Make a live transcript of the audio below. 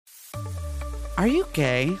Are you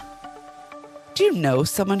gay? Do you know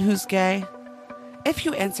someone who's gay? If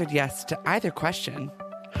you answered yes to either question,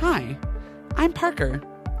 hi, I'm Parker,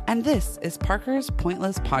 and this is Parker's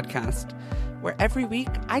Pointless Podcast, where every week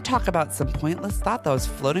I talk about some pointless thought that was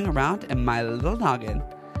floating around in my little noggin.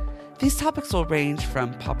 These topics will range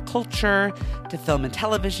from pop culture to film and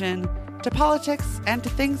television to politics and to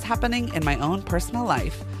things happening in my own personal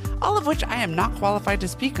life, all of which I am not qualified to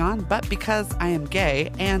speak on, but because I am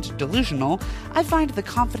gay and delusional, I find the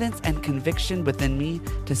confidence and conviction within me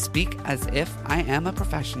to speak as if I am a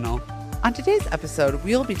professional. On today's episode,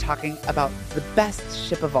 we'll be talking about the best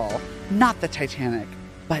ship of all, not the Titanic,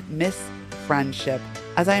 but Miss Friendship,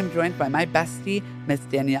 as I am joined by my bestie, Miss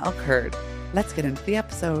Danya El-Kurd. Let's get into the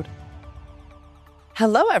episode.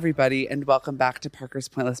 Hello, everybody, and welcome back to Parker's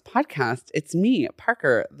Pointless Podcast. It's me,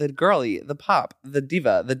 Parker, the girly, the pop, the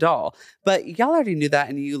diva, the doll. But y'all already knew that,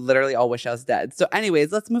 and you literally all wish I was dead. So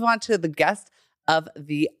anyways, let's move on to the guest of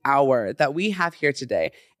the hour that we have here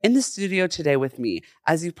today. In the studio today with me,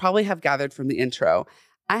 as you probably have gathered from the intro,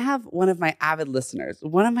 I have one of my avid listeners,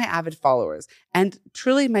 one of my avid followers, and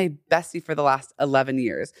truly my bestie for the last 11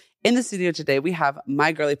 years. In the studio today, we have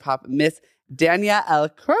my girly pop, Miss Danya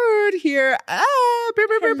El-Kurd here.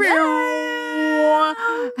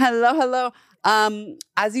 Hello.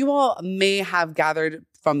 As you all may have gathered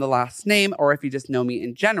from the last name, or if you just know me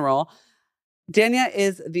in general, Danya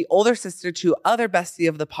is the older sister to other bestie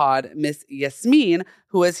of the pod, Miss Yasmin,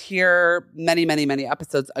 who was here many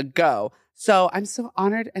episodes ago. So I'm so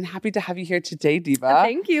honored and happy to have you here today, Diva.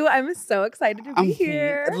 Thank you. I'm so excited to be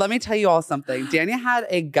here. Let me tell you all something. Danya had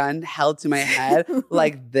a gun held to my head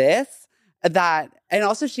like this. And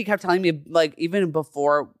also she kept telling me, like, even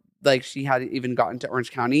before, like, she had even gotten to Orange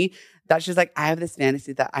County, that she's like, I have this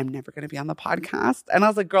fantasy that I'm never going to be on the podcast. And I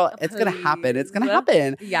was like, girl, it's going to happen. It's going to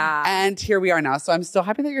happen. Yeah. And here we are now. So I'm so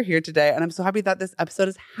happy that you're here today. And I'm so happy that this episode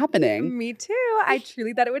is happening. Me too. I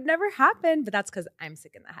truly thought it would never happen, but that's because I'm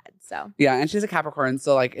sick in the head. So yeah. And she's a Capricorn.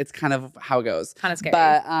 So like, it's kind of how it goes. Kind of scary.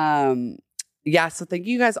 But yeah, so thank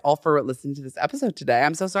you guys all for listening to this episode today.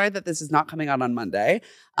 I'm so sorry that this is not coming out on Monday.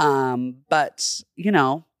 But, you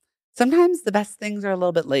know, sometimes the best things are a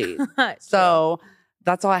little bit late. So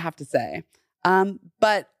that's all I have to say.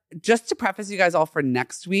 But just to preface you guys all for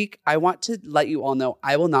next week, I want to let you all know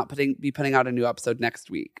I will not be putting out a new episode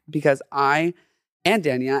next week because I and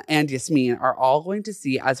Danya and Yasmin are all going to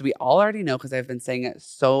see, as we all already know, because I've been saying it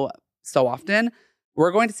so often,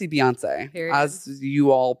 we're going to see Beyonce, as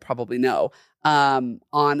you all probably know, on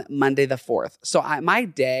Monday the 4th. So my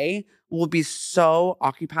day will be so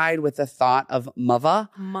occupied with the thought of mother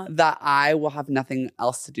that I will have nothing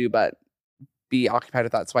else to do but be occupied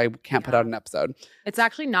with that. So I can't put out an episode. It's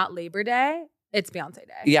actually not Labor Day. It's Beyonce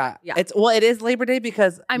Day. Yeah. It is Labor Day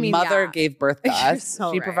because mother gave birth to us.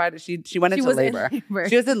 So she provided, she went into labor.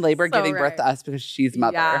 She was in labor giving birth to us because she's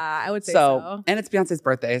mother. Yeah, I would say so. And it's Beyonce's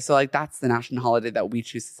birthday. So like that's the national holiday that we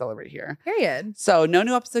choose to celebrate here. Period. So no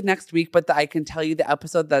new episode next week, but I can tell you the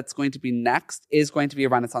episode that's going to be next is going to be a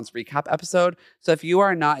Renaissance recap episode. So if you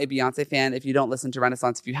are not a Beyonce fan, if you don't listen to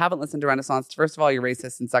Renaissance, if you haven't listened to Renaissance, first of all, you're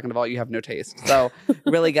racist. And second of all, you have no taste. So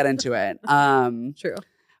really get into it. True.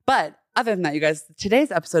 But other than that, you guys,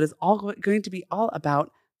 today's episode is going to be all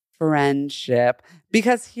about friendship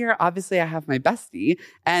because here, obviously, I have my bestie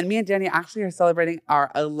and me and Danya actually are celebrating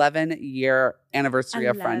our 11-year anniversary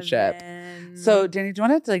of friendship. So, Danya, do you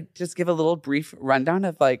want to like just give a little brief rundown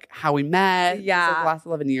of like how we met? Yeah, the last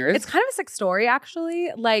 11 years. It's kind of a sick story, actually.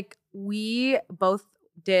 Like we both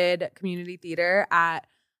did community theater at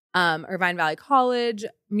Irvine Valley College,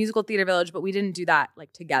 Musical Theater Village, but we didn't do that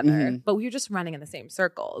like together. Mm-hmm. But we were just running in the same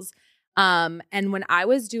circles. And when I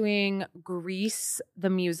was doing Grease, the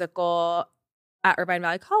musical at Irvine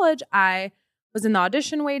Valley College, I was in the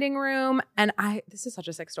audition waiting room and this is such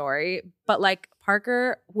a sick story, but like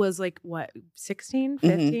Parker was like, what, 16,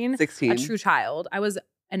 15? 16. A true child. I was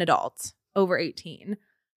an adult, over 18.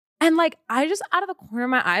 And like, I just out of the corner of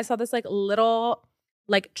my eye saw this like little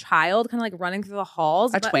like child kind of like running through the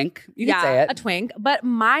halls. Twink. You can say it. A twink. But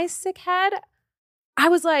my sick head, I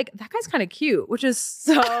was like, that guy's kind of cute, which is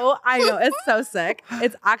so, I know, it's so sick.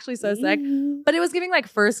 It's actually so sick. But it was giving like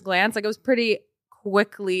first glance, like it was pretty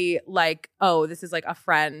quickly like, oh, this is like a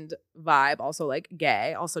friend vibe, also like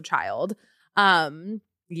gay, also child.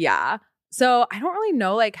 Yeah. So I don't really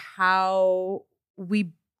know like how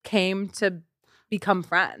we came to become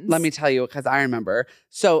friends. Let me tell you, because I remember.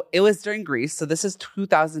 So it was during Greece. So this is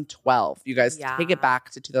 2012. You guys take it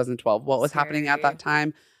back to 2012. What was happening at that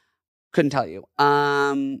time? Couldn't tell you.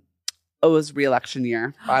 It was re-election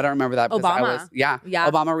year. I don't remember that because Obama. I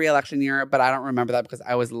was Obama re-election year, but I don't remember that because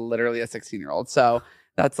I was literally a 16-year-old. So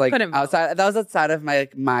That's like Couldn't vote. outside. That was outside of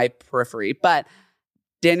my periphery. But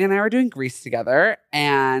Danya and I were doing Grease together,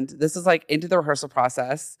 and this was like into the rehearsal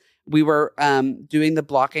process. We were doing the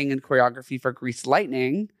blocking and choreography for Grease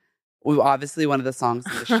Lightning, obviously one of the songs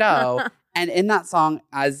in the show. And in that song,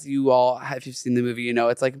 as you all, if you've seen the movie, you know,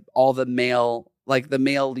 it's like all the male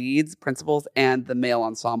leads, principals, and the male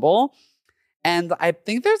ensemble. And I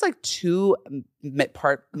think there's like two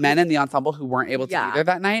men in the ensemble who weren't able to be there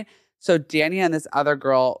that night. So Danya and this other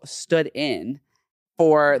girl stood in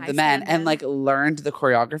for the men and like learned the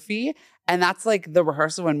choreography. And that's like the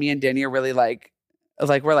rehearsal when me and Danya really like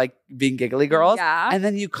we're like being giggly girls. Yeah. And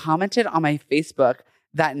then you commented on my Facebook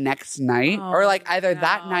that next night or like either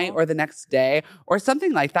that night or the next day or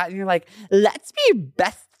something like that. And you're like, let's be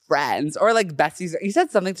best friends or like besties. You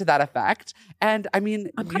said something to that effect. And I mean,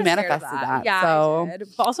 you manifested that. Yeah, so, I did.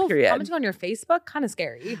 But also commenting on your Facebook, kind of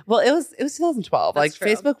scary. Well, it was 2012. That's true.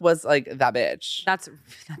 Facebook was like that bitch. That's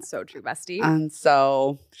so true, bestie. And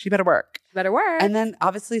so she better work. Better work. And then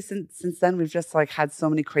obviously since then, we've just like had so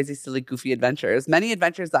many crazy, silly, goofy adventures. Many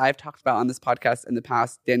adventures that I've talked about on this podcast in the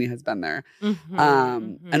past. Danya has been there.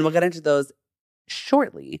 And we'll get into those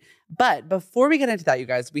shortly. But before we get into that, you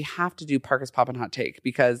guys, we have to do Parker's Poppin' Hot Take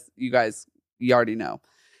because you already know.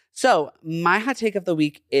 So my hot take of the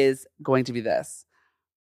week is going to be this.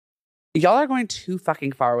 Y'all are going too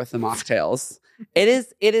fucking far with the mocktails. It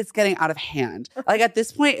is getting out of hand. Like at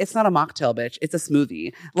this point, it's not a mocktail, bitch. It's a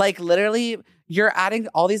smoothie. Like literally, you're adding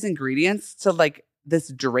all these ingredients to like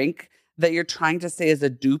this drink that you're trying to say is a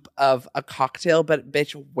dupe of a cocktail, but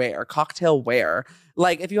bitch, where? Cocktail where?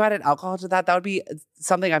 Like if you added alcohol to that, that would be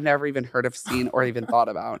something I've never even heard of, seen, or even thought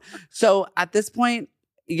about. So at this point,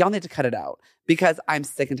 y'all need to cut it out because I'm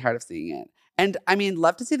sick and tired of seeing it. And I mean,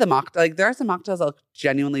 love to see the mocktail. Like there are some mocktails that look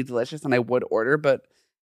genuinely delicious and I would order, but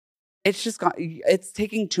it's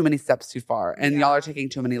taking too many steps too far and y'all are taking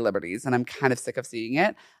too many liberties and I'm kind of sick of seeing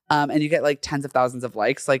it. And you get like tens of thousands of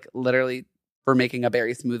likes, like literally for making a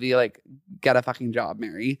berry smoothie, like get a fucking job,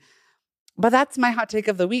 Mary. But that's my hot take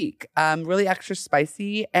of the week. Really extra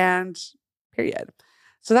spicy and period.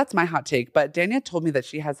 So that's my hot take. But Danya told me that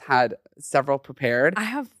she has had several prepared. I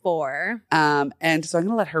have 4. And so I'm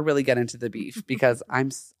going to let her really get into the beef because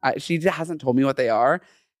she hasn't told me what they are.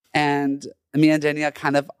 And me and Danya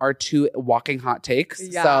kind of are 2 walking hot takes.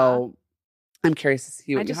 Yeah. So I'm curious to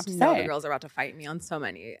see what you have to say. I just know the girls are about to fight me on so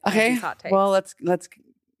many okay. hot takes. Well, let's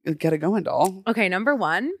get it going, doll. Okay, number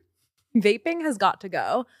 1, vaping has got to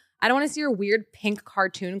go. I don't want to see your weird pink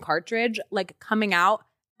cartoon cartridge like coming out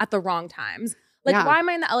at the wrong times. Like, why am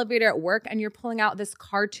I in the elevator at work and you're pulling out this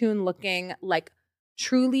cartoon looking like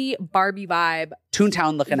truly Barbie vibe.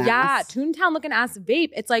 Toontown looking ass. Yeah, Toontown looking ass vape.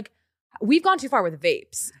 It's like, we've gone too far with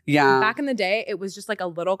vapes. Yeah. Back in the day, it was just like a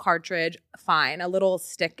little cartridge, fine, a little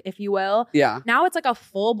stick, if you will. Yeah. Now it's like a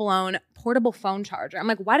full-blown portable phone charger. I'm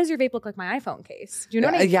like, why does your vape look like my iPhone case? Do you know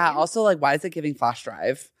what I mean? Yeah. Also, like, why is it giving flash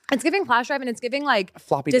drive? It's giving flash drive and it's giving like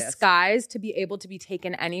floppy disguise to be able to be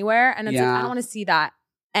taken anywhere. And it's like, I don't want to see that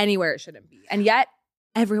anywhere it shouldn't be. And yet,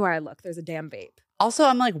 everywhere I look, there's a damn vape. Also,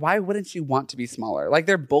 I'm like, why wouldn't you want to be smaller? Like,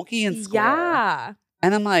 they're bulky and square. Yeah.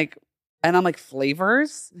 And I'm like,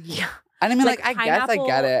 flavors? Yeah. And I mean, like I guess I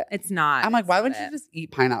get it. It's not. I'm like, why wouldn't you just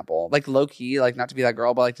eat pineapple? Like low key, like not to be that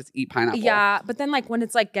girl, but like just eat pineapple. Yeah. But then like when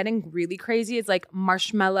it's like getting really crazy, it's like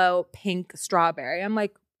marshmallow, pink, strawberry. I'm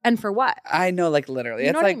like, and for what? I know, like literally.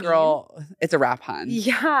 You know it's like, I mean? girl, it's a rap, hun.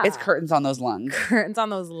 Yeah. It's curtains on those lungs. Curtains on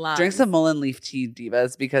those lungs. Drink some mullein leaf tea,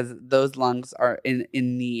 divas, because those lungs are in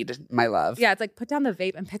need, my love. Yeah, it's like put down the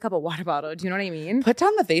vape and pick up a water bottle. Do you know what I mean? Put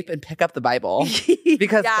down the vape and pick up the Bible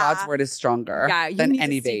because God's word is stronger than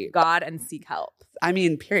any vape. Seek God and seek help. I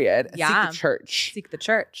mean, period. Yeah. Seek the church. Seek the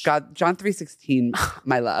church. God, John 3:16,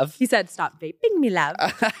 my love. He said, stop vaping me, love.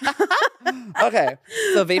 Okay.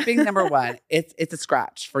 So vaping, number 1, it's a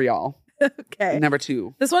scratch for y'all. Okay. Number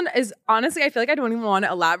 2. This one is honestly, I feel like I don't even want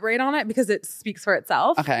to elaborate on it because it speaks for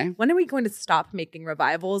itself. Okay. When are we going to stop making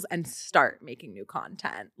revivals and start making new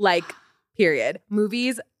content? Like, period.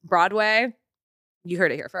 Movies, Broadway, you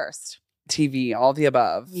heard it here first. TV, all the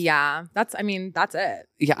above. Yeah. That's it.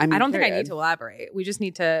 Yeah. I don't think I need to elaborate. We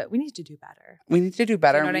need to do better. We need to do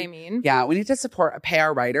better. You know what I mean? Yeah. We need to pay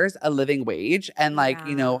our writers a living wage and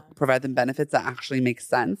provide them benefits that actually make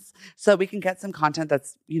sense so we can get some content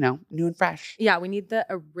that's, new and fresh. Yeah. We need the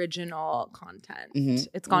original content. Mm-hmm.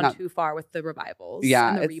 It's gone too far with the revivals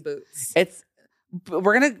and the reboots.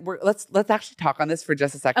 Let's actually talk on this for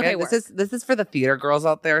just a second. Okay, this is for the theater girls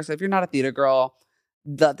out there. So if you're not a theater girl,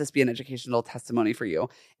 let this be an educational testimony for you.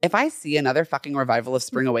 If I see another fucking revival of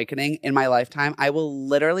Spring Awakening in my lifetime, I will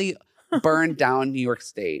literally burn down New York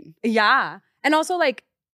State. Yeah. And also, like,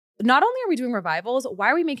 not only are we doing revivals,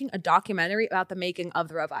 why are we making a documentary about the making of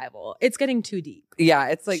the revival? It's getting too deep. Yeah,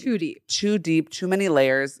 it's like too deep. Too deep, too many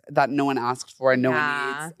layers that no one asked for and no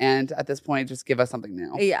one needs. And at this point, just give us something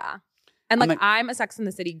new. Yeah. And like I'm a Sex and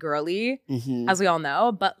the City girly, as we all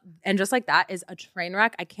know, and just like that is a train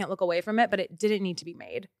wreck. I can't look away from it, but it didn't need to be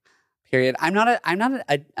made. Period. I'm not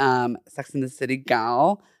a Sex and the City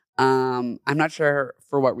gal. I'm not sure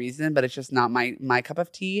for what reason, but it's just not my cup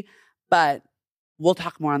of tea. But we'll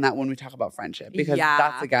talk more on that when we talk about friendship, because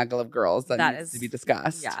that's a gaggle of girls that needs to be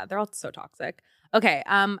discussed. Yeah, they're all so toxic. Okay,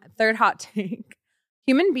 third hot take.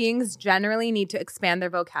 Human beings generally need to expand their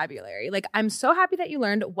vocabulary. Like, I'm so happy that you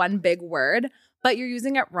learned one big word, but you're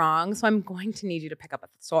using it wrong. So I'm going to need you to pick up a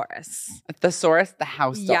thesaurus. A thesaurus, the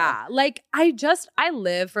house doll. Yeah. Like, I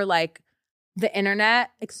live for like the internet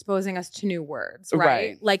exposing us to new words,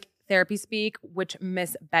 right? Like therapy speak, which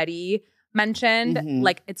Miss Betty mentioned,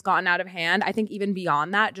 like it's gotten out of hand. I think even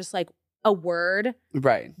beyond that, just like a word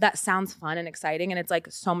that sounds fun and exciting, and it's like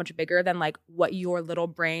so much bigger than like what your little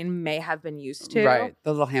brain may have been used to. Right.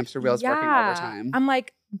 The little hamster wheels working overtime. I'm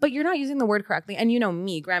like, but you're not using the word correctly. And you know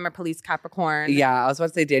me, grammar police Capricorn. Yeah, I was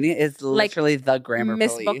about to say Danya is literally like, the grammar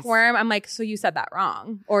Miss police. Bookworm. I'm like, so you said that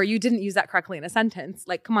wrong. Or you didn't use that correctly in a sentence.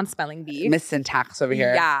 Like, come on, spelling bee. Miss Syntax over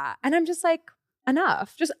here. Yeah. And I'm just like,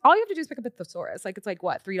 enough. Just all you have to do is pick up a thesaurus. Like, it's like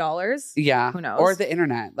what, $3? Yeah. Who knows? Or the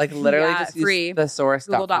internet. Like literally just free. Use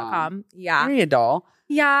thesaurus.com. Google.com. Yeah. Period, doll.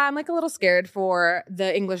 Yeah, I'm like a little scared for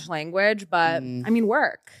the English language, but I mean,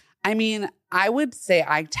 work. I mean, I would say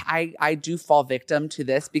I do fall victim to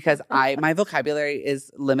this because my vocabulary is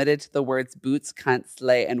limited to the words boots, cunt,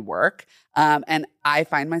 slay, and work. And I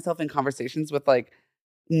find myself in conversations with like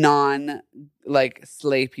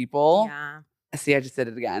slay people. Yeah. See, I just did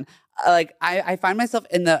it again. Like I find myself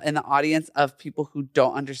in the audience of people who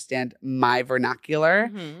don't understand my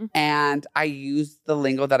vernacular, and I use the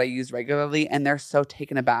lingo that I use regularly, and they're so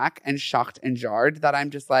taken aback and shocked and jarred that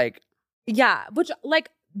I'm just like, yeah, which like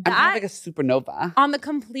that, I'm kind of like a supernova. On the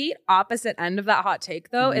complete opposite end of that hot take,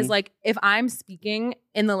 though, is like if I'm speaking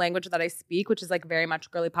in the language that I speak, which is like very much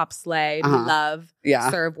girly pop slay, love,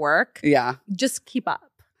 serve, work, just keep up.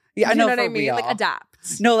 Yeah, I know what I mean. Real. Like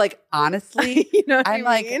adapt. No, like honestly, you know what I'm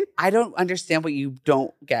I mean? like, I don't understand what you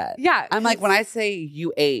don't get. Yeah, I'm like, when I say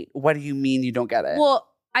you ate, what do you mean you don't get it? Well,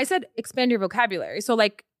 I said expand your vocabulary. So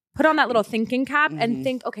like put on that little thinking cap and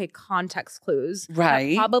think, okay, context clues.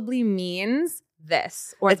 Right. That probably means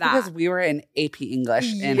this or it's that. Because we were in AP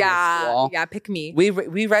English in high school. Yeah, pick me. We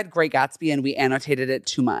read Great Gatsby and we annotated it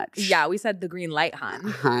too much. Yeah, we said the green light,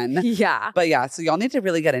 hun. Yeah. But yeah, so y'all need to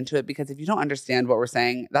really get into it, because if you don't understand what we're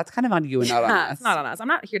saying, that's kind of on you and not on us. It's not on us. I'm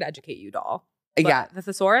not here to educate you, doll. Yeah. The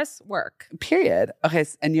thesaurus, work. Period. Okay,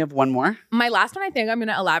 and you have one more? My last one I think I'm going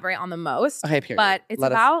to elaborate on the most. Okay, period. But it's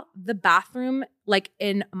about the bathroom, like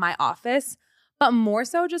in my office, but more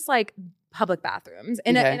so just like public bathrooms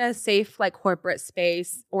in a safe like corporate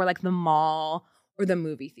space, or like the mall or the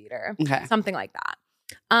movie theater. Okay. Something like that.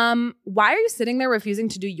 Why are you sitting there refusing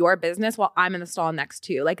to do your business while I'm in the stall next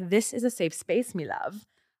to you? Like, this is a safe space, me love.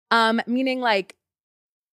 Meaning like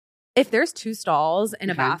if there's 2 stalls in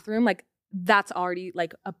a bathroom, like that's already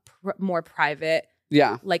like a more private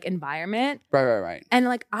like environment. Right. And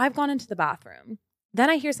like I've gone into the bathroom. Then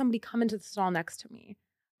I hear somebody come into the stall next to me.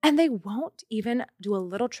 And they won't even do a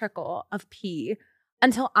little trickle of pee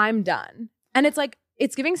until I'm done. And it's like,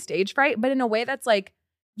 it's giving stage fright, but in a way that's like,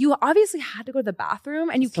 you obviously had to go to the bathroom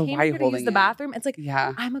and you came here to use the bathroom. It's like,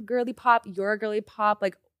 I'm a girly pop, you're a girly pop.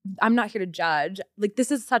 Like, I'm not here to judge. Like, this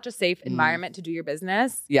is such a safe environment to do your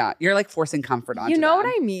business. Yeah, you're like forcing comfort on you know what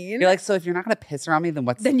I mean? You're like, so if you're not going to piss around me, then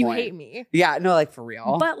what's the point? Then you hate me. Yeah, no, like for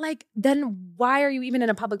real. But like, then why are you even in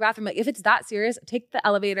a public bathroom? Like, if it's that serious, take the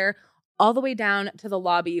elevator all the way down to the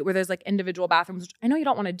lobby where there's like individual bathrooms, which I know you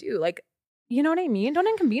don't want to do. Like, you know what I mean? Don't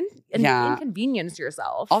inconvenience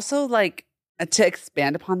yourself. Also, like, to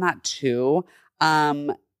expand upon that too,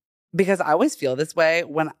 because I always feel this way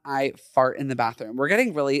when I fart in the bathroom. We're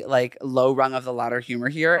getting really like low rung of the ladder humor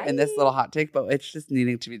here in this little hot take, but it's just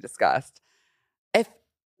needing to be discussed.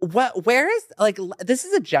 Where is, like, this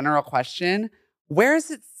is a general question. Where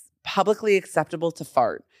is it publicly acceptable to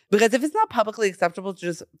fart? Because if it's not publicly acceptable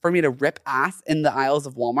just for me to rip ass in the aisles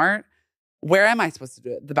of Walmart, where am I supposed to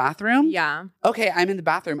do it? The bathroom? Yeah. Okay, I'm in the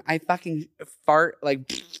bathroom. I fucking fart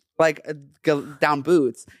like go down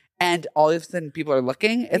boots. And all of a sudden people are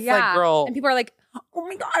looking. It's like, girl. And people are like, oh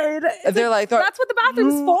my God. They're like, that's what the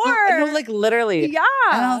bathroom's for. No, like literally. Yeah.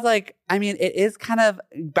 And I was like, I mean, it is kind of,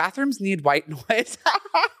 bathrooms need white noise.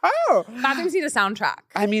 Bathrooms need a soundtrack.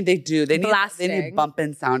 I mean, they do. They need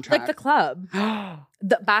bumping soundtrack. Like the club.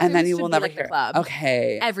 The bathrooms And then you should will be never like hear the club.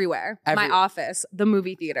 Okay. Everywhere. My office, the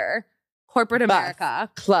movie theater, corporate America.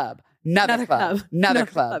 Club. Another club. Another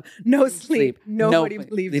club. No sleep. Nobody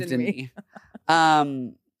believed in me.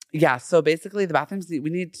 Yeah, so basically the bathrooms we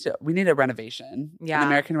need a renovation. Yeah. An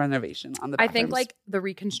American renovation on the bathrooms. I think like the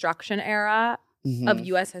Reconstruction era of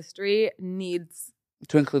US history needs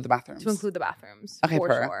to include the bathrooms. Okay, for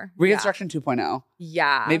sure. Reconstruction 2.0.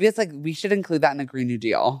 Yeah. Maybe it's like we should include that in a Green New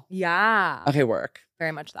Deal. Yeah. Okay, work.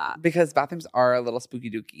 Very much that. Because bathrooms are a little spooky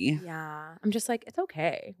dooky. Yeah. I'm just like, it's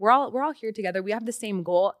okay. We're all here together. We have the same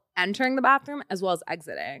goal, entering the bathroom as well as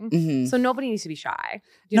exiting. Mm-hmm. So nobody needs to be shy. Do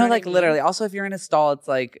you know what I mean? Literally. Also, if you're in a stall, it's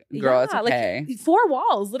like, girl, it's okay. Like 4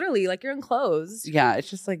 walls, literally. Like you're enclosed. Yeah, it's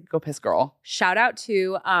just like, go piss, girl. Shout out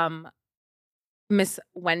to Miss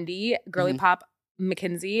Wendy, Girly Pop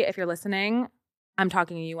McKinsey. If you're listening, I'm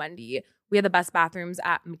talking to you, Wendy. We had the best bathrooms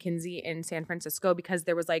at McKinsey in San Francisco because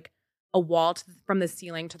there was like a wall from the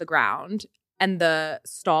ceiling to the ground. And the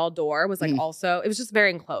stall door was like also, it was just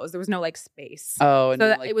very enclosed. There was no like space. Oh,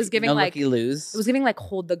 so it was giving like lose. It was giving like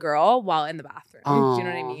hold the girl while in the bathroom. Do you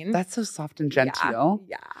know what I mean? That's so soft and genteel.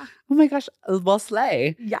 Yeah. Oh my gosh. Well,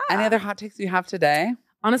 slay. Yeah. Any other hot takes you have today?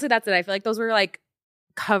 Honestly, that's it. I feel like those were like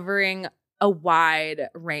covering a wide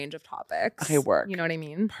range of topics. Okay, work. You know what I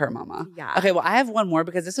mean? Per mama. Yeah. Okay, well, I have one more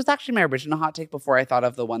because this was actually my original hot take before I thought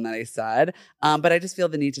of the one that I said. But I just feel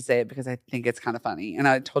the need to say it because I think it's kind of funny. And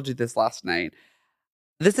I told you this last night.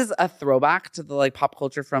 This is a throwback to the like pop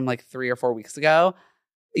culture from like 3 or 4 weeks ago.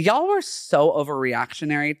 Y'all were so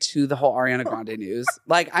overreactionary to the whole Ariana Grande news.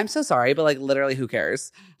 Like, I'm so sorry, but like literally, who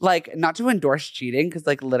cares? Like, not to endorse cheating because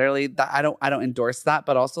like literally that I don't endorse that,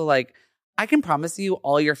 but also like I can promise you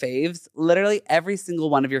all your faves, literally every single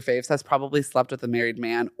one of your faves has probably slept with a married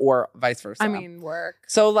man or vice versa. I mean, work.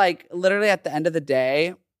 So like literally at the end of the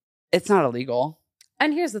day, it's not illegal.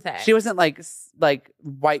 And here's the thing. She wasn't like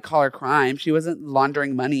white collar crime. She wasn't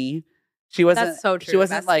laundering money. She wasn't. That's so true. She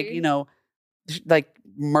wasn't bestie. like, you know, like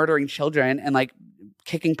murdering children and like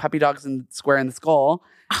kicking puppy dogs in square in the skull.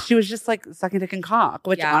 She was just like sucking dick and cock,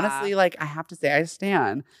 which honestly, like I have to say, I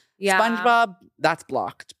stand. Yeah. SpongeBob, that's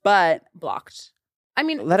blocked, but blocked. I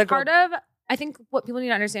mean, I think what people need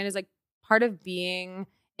to understand is like part of being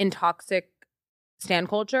in toxic stan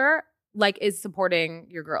culture, like is supporting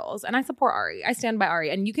your girls. And I support Ari. I stand by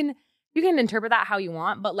Ari. And you can interpret that how you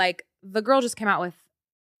want, but like the girl just came out with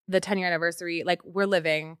the 10-year anniversary. Like we're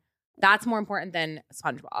living. That's more important than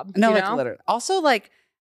SpongeBob. No, like literally. Also, like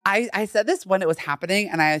I said this when it was happening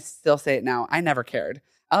and I still say it now. I never cared.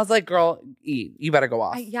 I was like, girl, eat. You better go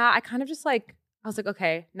off. I kind of just like, I was like,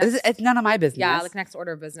 okay. It's none of my business. Yeah, like next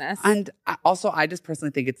order of business. And also, I just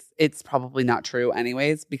personally think it's probably not true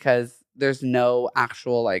anyways because there's no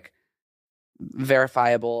actual like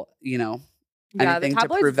verifiable, you know, anything the to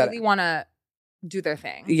prove really want to do their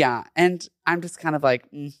thing. Yeah. And I'm just kind of like.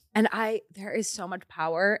 And there is so much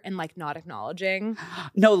power in like not acknowledging.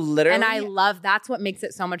 No, literally. And I love, that's what makes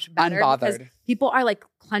it so much better. Unbothered. Because people are like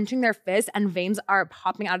clenching their fists and veins are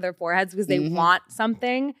popping out of their foreheads because they want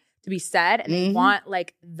something to be said and they want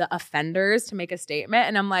like the offenders to make a statement.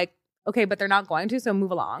 And I'm like, okay, but they're not going to, so move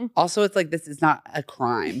along. Also, it's like, this is not a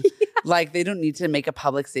crime. Like, they don't need to make a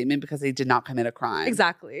public statement because they did not commit a crime.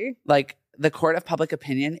 Exactly. Like, the court of public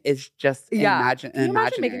opinion is just Can you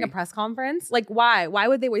imagine making a press conference? Like, why? Why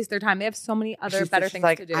would they waste their time? They have so many other better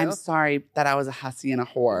things to do. I'm sorry that I was a hussy and a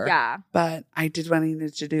whore. Yeah. But I did what I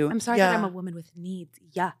needed to do. I'm sorry that I'm a woman with needs.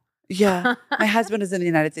 Yeah. Yeah. My husband is in the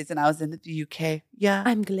United States and I was in the UK. Yeah.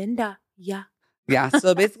 I'm Glinda. Yeah. Yeah.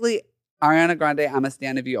 So basically, Ariana Grande, I'm a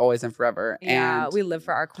stan of you always and forever. Yeah, and we live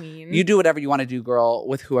for our queen. You do whatever you want to do, girl,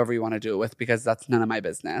 with whoever you want to do it with, because that's none of my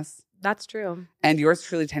business. That's true. And yours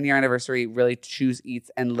truly, 10-year anniversary, really chews,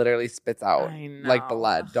 eats, and literally spits out like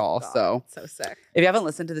blood, doll. God, so sick. If you haven't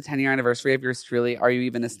listened to the 10-year anniversary of yours truly, are you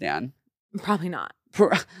even a stan? Probably not.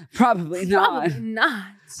 Probably not. Probably not.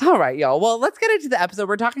 All right, y'all. Well, let's get into the episode.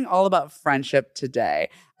 We're talking all about friendship today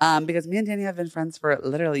because me and Danya have been friends for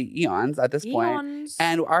literally eons at this point.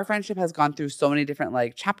 And our friendship has gone through so many different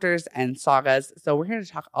like chapters and sagas. So we're here to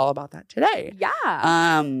talk all about that today.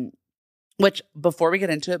 Yeah. Which before we get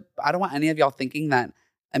into it, I don't want any of y'all thinking that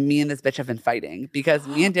me and this bitch have been fighting because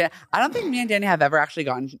I don't think me and Danya have ever actually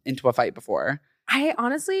gotten into a fight before. I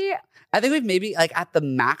think we've maybe like at the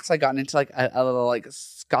max like gotten into like a little like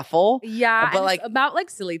scuffle. Yeah, but like about like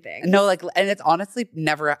silly things. No, like, and it's honestly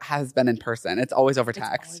never has been in person. It's always over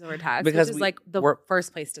text. Because which is like the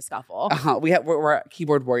first place to scuffle. We're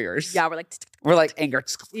keyboard warriors. Yeah, we're like anger.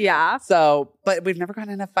 Yeah. So, but we've never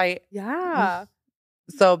gotten in a fight. Yeah.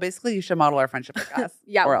 So basically, you should model our friendship like us.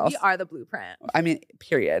 Yeah, we are the blueprint. I mean,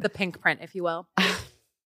 period. The pink print, if you will.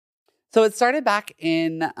 So it started back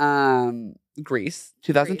in Greece,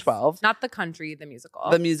 2012. Grease. Not the country, the musical.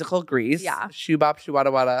 The musical Grease. Yeah. Shoo bop, shoo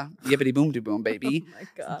wada wada, yibbity boom doo boom, baby. Oh my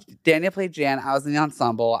God. Danya played Jan. I was in the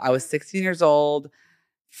ensemble. I was 16 years old,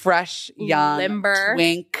 fresh, young, limber,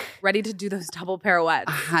 twink. ready to do those double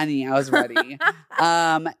pirouettes. Honey, I was ready.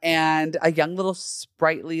 And a young little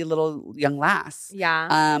sprightly little young lass.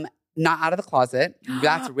 Yeah. Not out of the closet.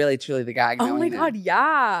 That's really truly the gag. Oh my God,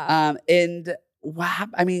 yeah. And wow,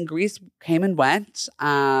 I mean, Greece came and went.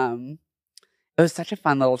 It was such a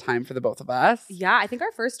fun little time for the both of us. Yeah, I think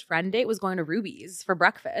our first friend date was going to Ruby's for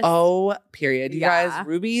breakfast. Oh, period. You Yeah. guys,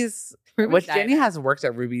 Ruby's Ruby's Jenny Diner. has worked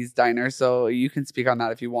at Ruby's Diner, so you can speak on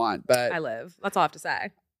that if you want. But I live. That's all I have to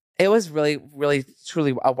say. it was really, really,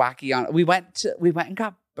 truly a wacky on. We went and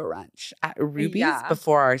got brunch at Ruby's Yeah.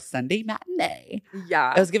 before our Sunday matinee.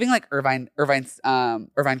 Yeah. It was giving like Irvine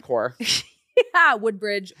core. Yeah,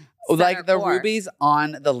 Woodbridge. Like Center the Core. Ruby's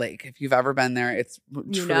on the lake. If you've ever been there, it's You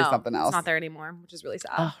truly know, something else. It's not there anymore, which is really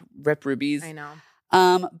sad. Oh, rip Ruby's. I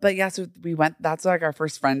know. But yeah, so we went, that's like our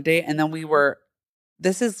first friend date. And then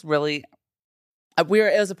this is really, it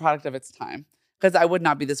was a product of its time because I would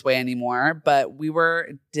not be this way anymore. But we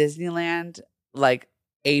were Disneyland, like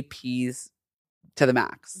APs to the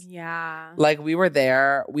max. Yeah. Like we were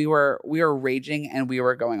there, we were raging and we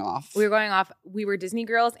were going off. We were going off. We were Disney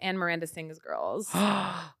girls and Miranda Sings girls.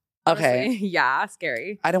 Okay. Honestly, yeah,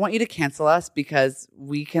 scary. I don't want you to cancel us because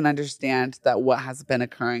we can understand that what has been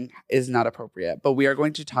occurring is not appropriate. But we are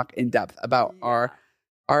going to talk in depth about our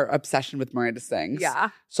obsession with Miranda Sings. Yeah.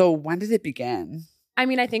 So when did it begin? I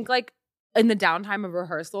mean, I think like in the downtime of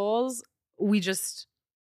rehearsals, we just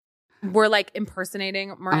were like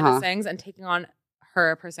impersonating Miranda Sings and taking on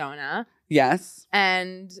her persona. Yes.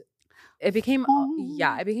 And it became,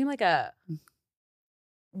 it became like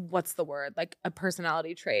what's the word? Like a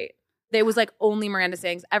personality trait. It was like only Miranda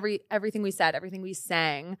Sings. Everything we said, everything we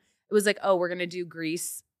sang, it was like, oh, we're going to do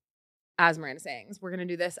Grease as Miranda Sings. We're going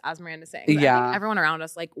to do this as Miranda Sings. Yeah. I think everyone around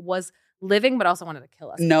us like was living, but also wanted to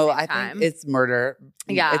kill us. No, at the same I time. think it's murder.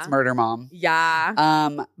 Yeah. It's murder, mom.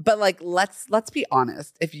 Yeah. But like, let's be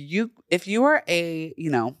honest. If you are a,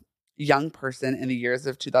 young person in the years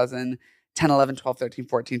of 2010, 11, 12, 13,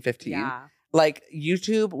 14, 15, Yeah. like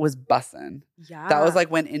YouTube was bussin'. Yeah. That was like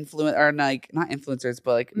when not influencers,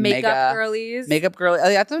 but like makeup girlies. Makeup girl.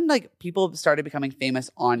 That's when like people started becoming famous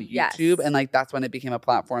on Yes. YouTube. And like, that's when it became a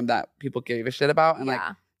platform that people gave a shit about and like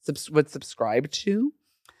would subscribe to.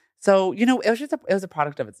 So, it was a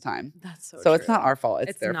product of its time. That's so So true. it's not our fault.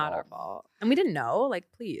 It's their not fault. our fault. And we didn't know, like,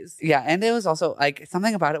 please. Yeah. And it was also like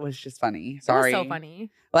something about it was just funny. Sorry. It was so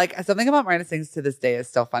funny. Like something about Miranda Sings to this day is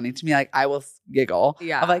still funny to me. Like I will giggle.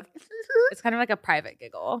 Yeah. I'm like, It's kind of like a private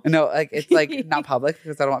giggle. no, like it's like not public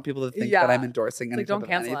because I don't want people to think that I'm endorsing It's like, don't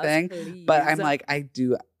anything. cancel us, please. But I'm like, I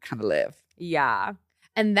do kind of live. Yeah.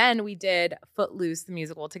 And then we did Footloose, the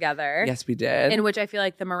musical, together. Yes, we did. In which I feel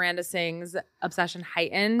like the Miranda Sings obsession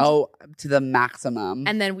heightened. Oh, to the maximum.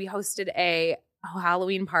 And then we hosted a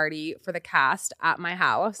Halloween party for the cast at my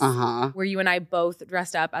house. Where you and I both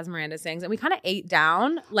dressed up as Miranda Sings. And we kind of ate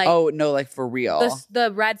down. Like, oh, no, like for real.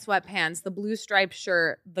 The red sweatpants, the blue striped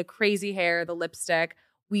shirt, the crazy hair, the lipstick.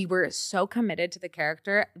 We were so committed to the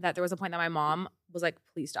character that there was a point that my mom was like,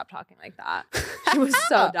 please stop talking like that. She was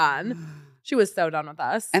so done. She was so done with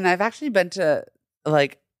us. And I've actually been to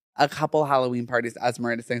like a couple Halloween parties as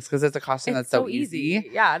Miranda Sings because it's a costume that's so easy.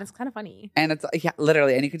 Yeah, and it's kind of funny. And it's,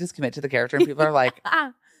 literally. And you can just commit to the character and people are like.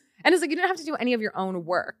 And it's like, you don't have to do any of your own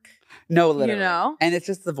work. No, literally. You know? And it's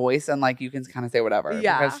just the voice and like you can kind of say whatever.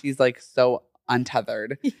 Yeah. Because she's like so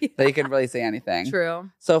untethered that you can really say anything. True.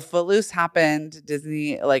 So Footloose happened,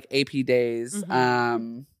 Disney like AP days.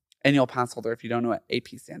 Annual pass holder if you don't know what AP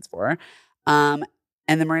stands for.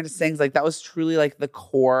 And then Miranda Sings, like that was truly like the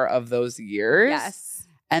core of those years. Yes.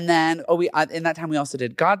 And then in that time we also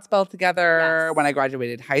did Godspell together when I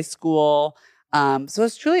graduated high school. So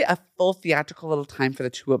it's truly a full theatrical little time for the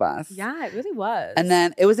two of us. Yeah, it really was. And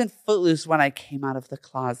then it was in Footloose when I came out of the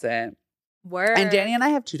closet. Word. And Danya and I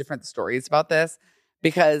have two different stories about this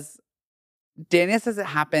because Danya says it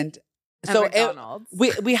happened. So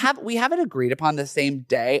we have it agreed upon the same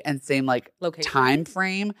day and same like location. Time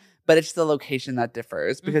frame, but it's the location that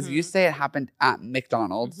differs because you say it happened at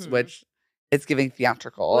McDonald's, which it's giving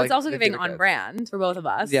theatrical. Well, it's also giving on brand for both of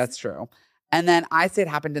us. Yeah, it's true. And then I say it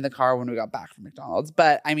happened in the car when we got back from McDonald's.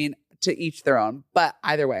 But I mean, to each their own. But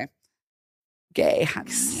either way, gay,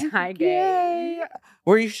 honey. Hi, gay.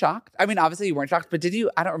 Were you shocked? I mean, obviously you weren't shocked, but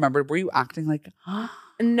I don't remember, were you acting like,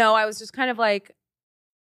 No, I was just kind of like,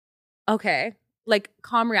 okay. like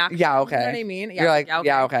calm reaction. Yeah, okay. You know what I mean? Yeah, You're like,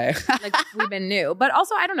 yeah, okay. Like we've been new. But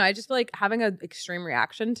also, I don't know. I just feel like having an extreme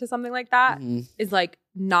reaction to something like that is like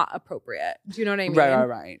not appropriate. Do you know what I mean?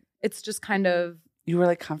 Right. It's just kind of. You were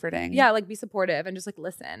like comforting. Yeah, like be supportive and just like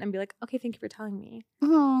listen and be like, okay, thank you for telling me.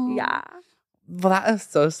 Oh. Yeah. Well, that is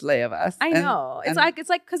so slay of us. I know. It's like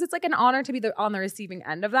because it's like an honor to be on the receiving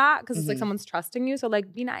end of that because it's like someone's trusting you. So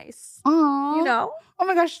like, be nice. Aww. You know? Oh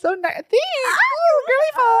my gosh, so nice. Thanks.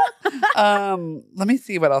 Really. Let me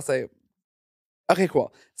see what else Okay,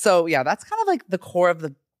 cool. So yeah, that's kind of like the core of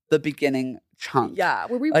the beginning chunk. Yeah,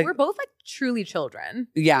 where we're both like truly children.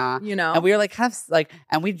 Yeah, you know, and we were like kind of like,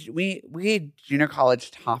 and we junior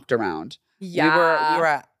college topped around. Yeah, we were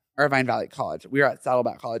at Irvine Valley College. We were at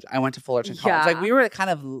Saddleback College. I went to Fullerton College. Like we were kind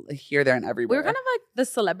of here, there, and everywhere. We were kind of like the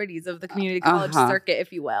celebrities of the community college circuit,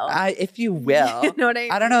 if you will. If you will. You know what I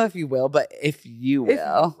mean? I don't know if you will, but if you will. If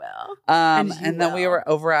you will. And then we were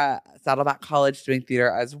over at Saddleback College doing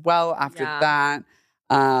theater as well after that,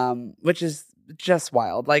 which is just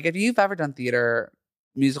wild. Like if you've ever done theater,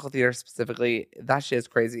 musical theater specifically, that shit is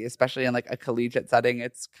crazy, especially in like a collegiate setting.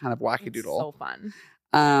 It's kind of wacky doodle. So fun.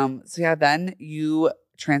 So yeah, then you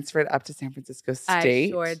transferred up to San Francisco State.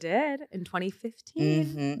 I sure did in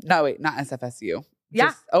 2015. No, wait, not SFSU.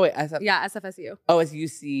 Yeah. SFSU. Oh, it's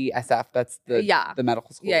UCSF. That's the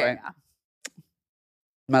medical school, right?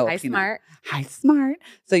 Yeah. Hi, smart.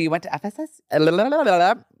 So you went to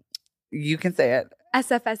FSS. You can say it.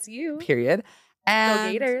 SFSU. Period. And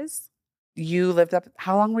Go Gators. You lived up.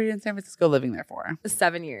 How long were you in San Francisco living there for?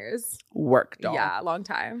 7 years. Work, doll. Yeah, long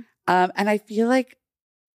time. And I feel like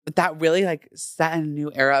that really like set a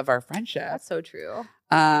new era of our friendship. That's so true.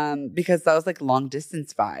 Because that was like long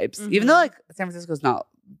distance vibes. Even though like San Francisco's not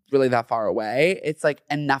really that far away, it's like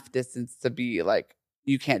enough distance to be like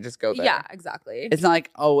you can't just go there. Yeah, exactly. It's not like,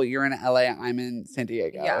 oh, you're in LA, I'm in San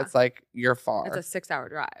Diego. Yeah. It's like you're far. It's a 6-hour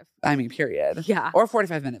drive. I mean, period. Yeah. Or a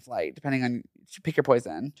 45-minute flight, depending on pick your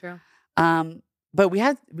poison. True. But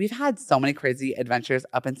we've had so many crazy adventures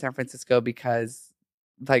up in San Francisco because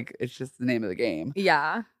like it's just the name of the game.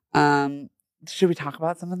 Yeah. Should we talk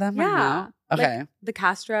about some of them right now? Okay. Like the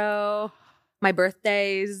Castro, my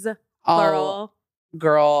birthdays, plural.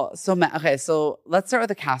 Girl, so let's start with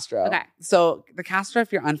the Castro. Okay. So the Castro,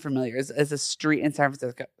 if you're unfamiliar, is a street in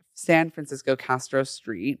San Francisco, Castro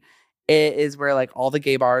Street. It is where like all the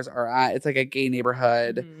gay bars are at. It's like a gay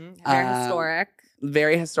neighborhood.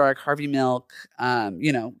 Very historic. Harvey Milk,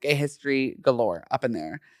 gay history galore up in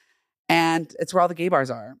there. And it's where all the gay bars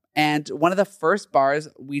are. And one of the first bars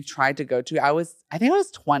we tried to go to, I think I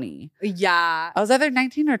was 20. Yeah. I was either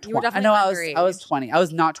 19 or 20. You were definitely I was 20. I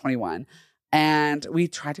was not 21. And we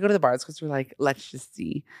tried to go to the bars because we were like, let's just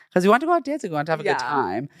see. Because we want to go out dancing. We want to have a good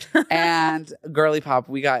time. And girly pop,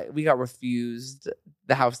 we got refused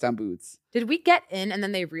the house down boots. Did we get in and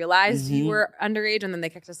then they realized you were underage and then they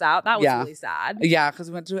kicked us out? That was really sad. Yeah, because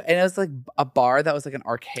we went to, and it was like a bar that was like an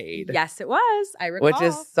arcade. Yes, it was. I recall. Which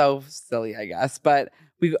is so silly, I guess. But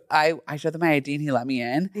I showed them my ID and he let me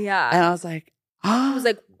in. Yeah. And I was like, I was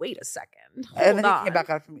like, wait a second. And then he came back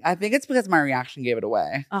out for me. I think it's because my reaction gave it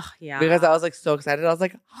away. Oh, yeah. Because I was like so excited. I was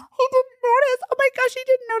like, he didn't notice. Oh my gosh, he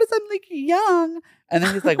didn't notice I'm like young. And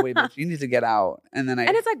then he's like, wait, bitch, you need to get out. And then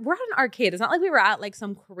and it's like, we're at an arcade. It's not like we were at like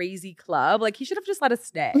some crazy club. Like he should have just let us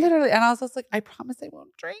stay. Literally. And I was just like, I promise I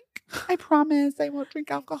won't drink. I promise I won't drink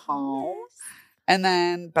alcohol. Yes. And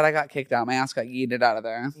then, but I got kicked out. My ass got yeeted out of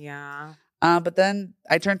there. Yeah. But then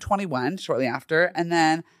I turned 21 shortly after. And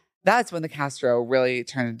then that's when the Castro really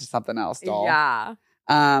turned into something else, doll. Yeah.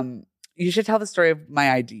 You should tell the story of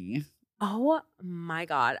my ID. Oh my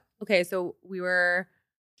God. Okay, so we were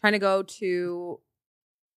trying to go to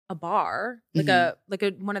a bar, like a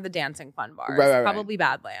one of the dancing fun bars, probably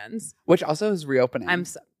Badlands, which also is reopening.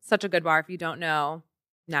 Such a good bar. If you don't know,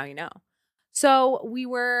 now you know. So we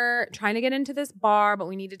were trying to get into this bar, but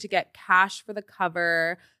we needed to get cash for the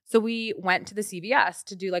cover. So we went to the CVS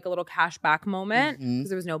to do like a little cash back moment because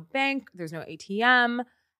there was no bank, there's no ATM.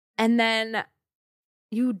 And then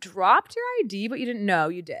you dropped your ID, but you didn't know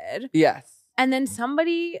you did. Yes. And then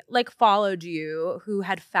somebody like followed you who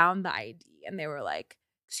had found the ID and they were like,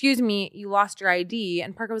 excuse me, you lost your ID.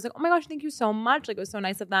 And Parker was like, oh my gosh, thank you so much. Like it was so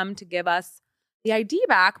nice of them to give us the ID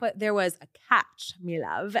back. But there was a catch, me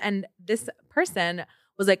love. And this person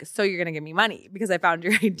was like, so you're going to give me money because I found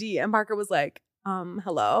your ID. And Parker was like,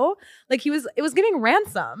 hello? Like it was giving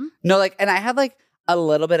ransom. No, like, and I had like a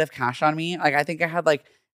little bit of cash on me. Like I think I had like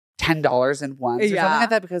 $10 in once or something like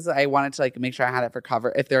that because I wanted to like make sure I had it for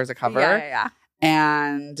cover if there was a cover. Yeah.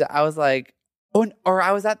 And I was like,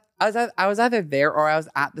 I was either there or I was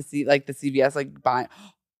at the CVS like buying.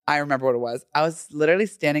 I remember what it was. I was literally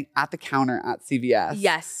standing at the counter at CVS.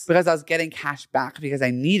 Yes. Because I was getting cash back because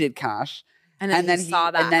I needed cash. And then he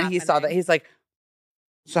saw that. And then he saw that. He's like,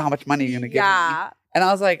 so how much money are you going to give me? Yeah. And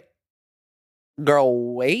I was like,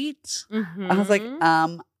 girl, wait. Mm-hmm. I was like,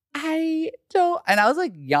 I don't. And I was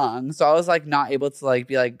like young. So I was like not able to like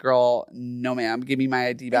be like, girl, no ma'am, give me my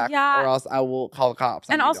ID back or else I will call the cops.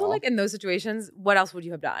 And also like in those situations, what else would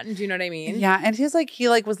you have done? Do you know what I mean? Yeah. And he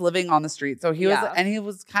was living on the street. So he was, and he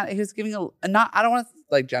was giving I don't want to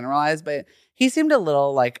like generalize, but he seemed a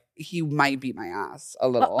little like he might beat my ass a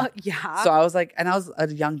little. Yeah. So I was like, and I was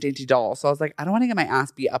a young dainty doll. So I was like, I don't want to get my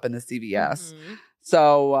ass beat up in the CVS.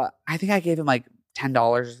 So I think I gave him like $10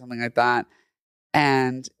 or something like that.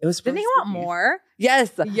 And it was Didn't he want more?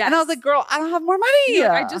 Yes. And I was like, girl, I don't have more money.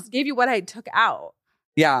 I just gave you what I took out.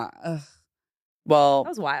 Yeah. Well, that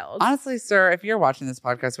was wild. Honestly, sir, if you're watching this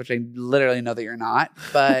podcast, which I literally know that you're not,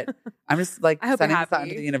 but I'm just like sending this out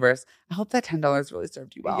into the universe. I hope that $10 really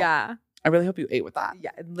served you well. Yeah. I really hope you ate with that.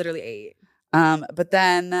 Yeah, literally ate. But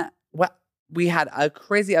then we had a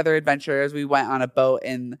crazy other adventures. We went on a boat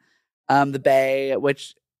in the bay,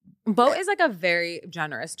 which boat is like a very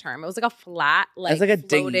generous term. It was like a flat, like, it's like a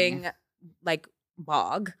floating, dinghy. like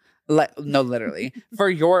bog. No, literally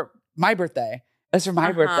for my birthday. It was for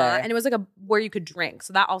my birthday, and it was like where you could drink.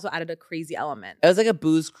 So that also added a crazy element. It was like a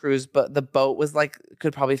booze cruise, but the boat was like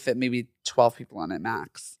could probably fit maybe 12 people on it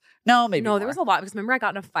max. No, maybe more. There was a lot because remember I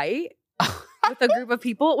got in a fight with a group of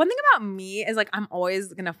people. One thing about me is like I'm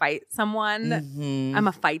always gonna fight someone. Mm-hmm. I'm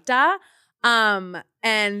a fighter.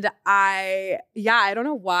 And I don't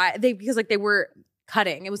know why because like they were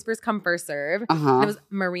cutting. It was first come, first serve. And it was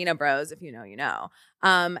Marina Bros. If you know, you know.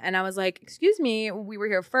 And I was like, excuse me, we were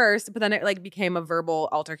here first, but then it like became a verbal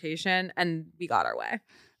altercation and we got our way.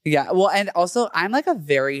 Yeah. Well, and also I'm like a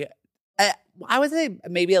very, I would say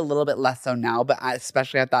maybe a little bit less so now, but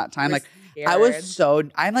especially at that time, like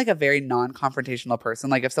scared. I'm like a very non-confrontational person.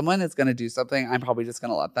 Like if someone is going to do something, I'm probably just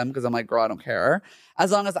going to let them because I'm like, girl, I don't care.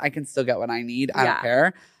 As long as I can still get what I need, I don't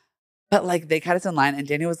care. But like they cut us in line and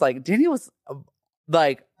Danya was like, I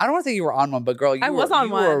don't want to say you were on one, but girl, you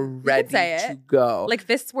were ready to go. Like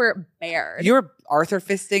fists were bared. You were Arthur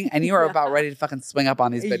fisting and you were about ready to fucking swing up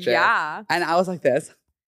on these bitches. Yeah. And I was like this.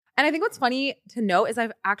 And I think what's funny to note is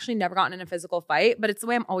I've actually never gotten in a physical fight, but it's the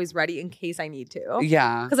way I'm always ready in case I need to.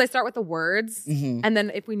 Yeah. Because I start with the words and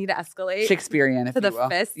then if we need to escalate. Shakespearean, if to the you will.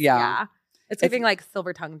 fist. Yeah. It's giving like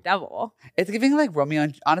silver-tongued devil. It's giving like Romeo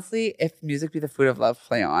and honestly, if music be the food of love,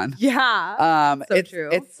 play on. Yeah. So true.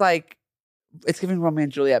 It's like, it's giving Romeo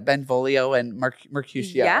and Juliet, Benvolio and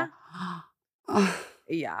Mercutio. Yeah.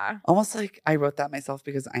 Yeah. Almost like I wrote that myself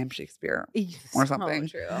because I am Shakespeare or something.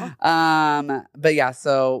 True. But yeah,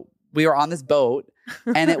 so we were on this boat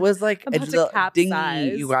and it was like a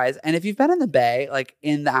dinghy, you guys. And if you've been in the bay, like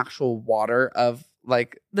in the actual water of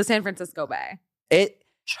like the San Francisco Bay, it's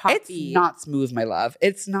not smooth, my love.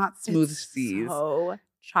 It's not smooth seas. So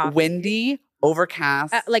choppy. Windy,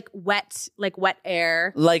 overcast, like wet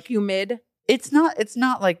air, like humid. It's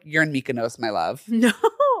not like you're in Mykonos, my love. No.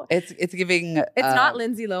 It's giving. It's not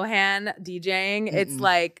Lindsay Lohan DJing. Mm-mm. It's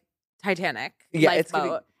like Titanic. Yeah,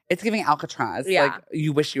 it's giving Alcatraz. Yeah. Like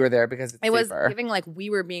you wish you were there because it's was safer. giving like we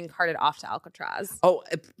were being carted off to Alcatraz. Oh,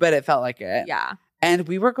 but it felt like it. Yeah. And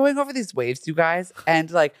we were going over these waves, you guys,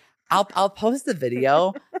 and like I'll post the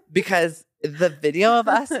video because the video of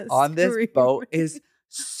us on this boat is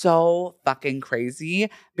so fucking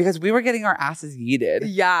crazy because we were getting our asses yeeted.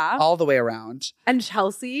 Yeah. All the way around. And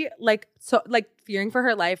Chelsea, like fearing for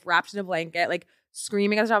her life, wrapped in a blanket, like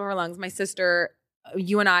screaming at the top of her lungs. My sister,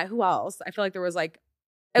 you and I, who else? I feel like there was like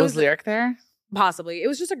was Lyric there? Possibly. It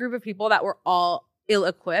was just a group of people that were all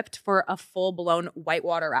ill-equipped for a full-blown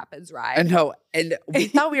whitewater rapids ride. No, and we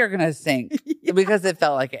thought we were gonna sink because it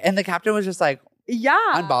felt like it. And the captain was just like,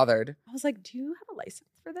 unbothered. I was like, do you have a license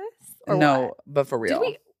for this? Or no, what? But for real.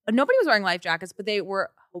 Nobody was wearing life jackets, but they were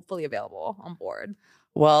hopefully available on board.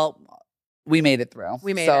 Well, we made it through.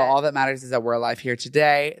 So all that matters is that we're alive here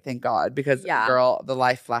today. Thank God. Because, girl, the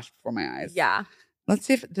life flashed before my eyes. Yeah. Let's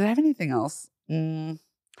see did I have anything else? I'm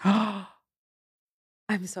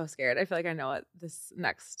so scared. I feel like I know what this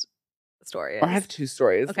next story is. I have two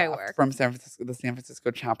stories from San Francisco, the San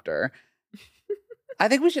Francisco chapter. I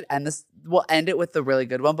think we should end this. We'll end it with the really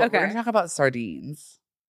good one, but we're going to talk about sardines.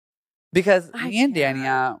 Because me and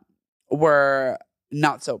Danya were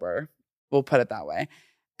not sober. We'll put it that way.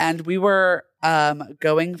 And we were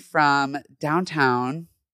going from downtown,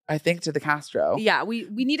 I think, to the Castro. Yeah, we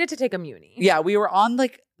needed to take a Muni. Yeah, we were on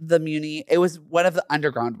like the Muni. It was one of the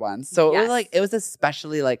underground ones. So it was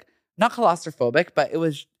especially like not claustrophobic, but it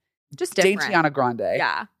was just different. dainty on a grande.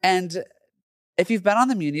 Yeah. And if you've been on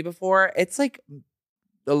the Muni before, it's like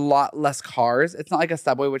a lot less cars. It's not like a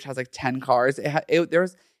subway, which has like 10 cars. It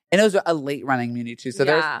was a late running Muni too. So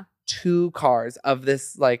there's 2 cars of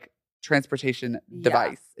this like transportation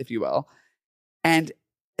device, if you will. And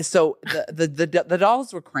so the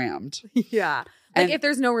dolls were crammed. Yeah. Like if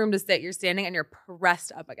there's no room to sit, you're standing and you're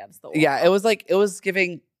pressed up against the wall. Yeah. It was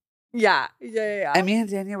giving. Yeah. And me and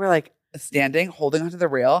Danya were like standing, holding onto the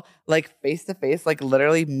rail, like face to face, like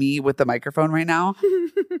literally me with the microphone right now.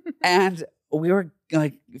 And we were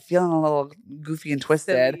like feeling a little goofy and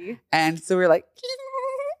twisted. Silly. And so we were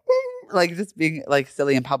like just being like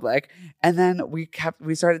silly in public. And then we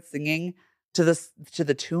started singing to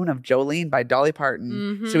the tune of Jolene by Dolly Parton.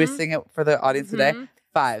 Mm-hmm. Should we sing it for the audience today?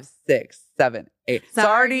 5, 6, 7, 8.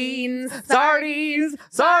 Sardines.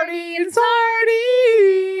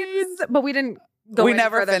 But we didn't go We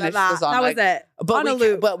never finished the song. That was it. But on a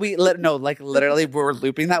loop. But literally we were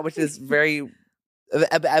looping that, which is very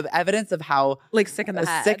evidence of how like sick in the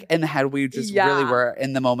head. Sick in the head we just really were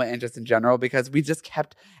in the moment and just in general, because we just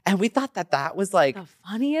kept, and we thought that was like the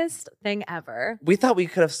funniest thing ever. We thought we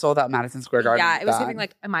could have sold out Madison Square Garden. Yeah, it was giving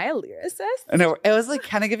like, am I a lyricist? No, it was like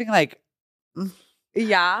kind of giving like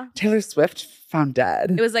Taylor Swift found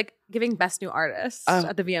dead. It was like giving Best New Artist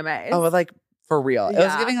at the VMAs. Oh, like for real. It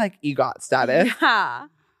was giving like EGOT status. Yeah.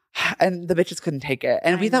 And the bitches couldn't take it.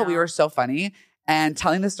 And we thought we were so funny. And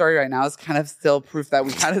telling the story right now is kind of still proof that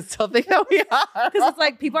we kind of still think that we are. Because it's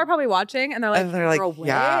like people are probably watching and they're like,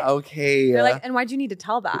 yeah, okay. They're like, and why'd you need to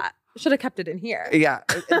tell that? Should have kept it in here. Yeah.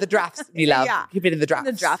 The drafts, me love. Yeah. Keep it in the drafts.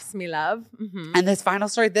 The drafts, me love. Mm-hmm. And this final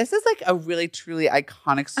story, this is like a really, truly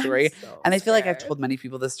iconic story. And I feel like I've told many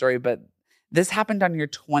people this story, but this happened on your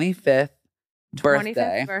 25th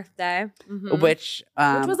birthday. 25th birthday. Mm-hmm. Which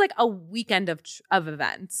was like a weekend of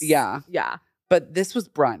events. Yeah. Yeah. But this was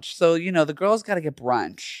brunch. So, the girls got to get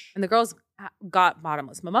brunch. And the girls got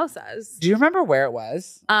bottomless mimosas. Do you remember where it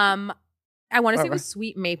was? I want to say it was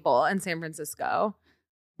Sweet Maple in San Francisco.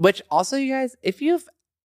 Which also, you guys, if you've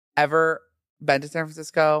ever been to San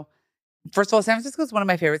Francisco, first of all, San Francisco is one of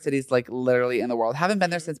my favorite cities, like literally in the world. Haven't been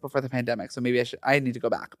there since before the pandemic, so maybe I need to go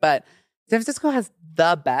back. But San Francisco has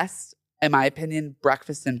the best, in my opinion,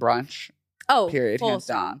 breakfast and brunch. Oh, period. Full hands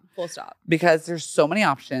stop. down. Full stop. Because there's so many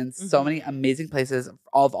options, so many amazing places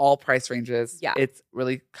of all price ranges. Yeah. It's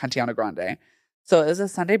really Cantiana Grande. So it was a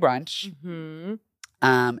Sunday brunch.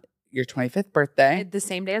 Mm-hmm. Your 25th birthday. The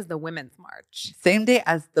same day as the Women's March. Same day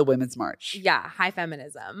as the Women's March. Yeah. High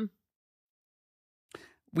feminism.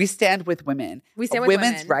 We stand with women. We stand with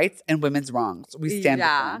women's rights and women's wrongs. We stand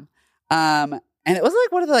with them. And it was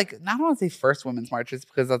like one of the I don't want to say first women's marches,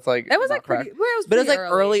 because that's like it was like correct. Pretty, well, but it was like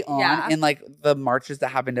early on in like the marches that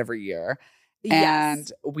happened every year. Yes.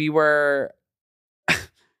 And we were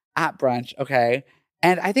at brunch, okay.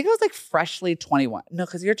 And I think I was like freshly 21. No,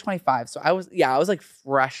 because you're 25. So I was like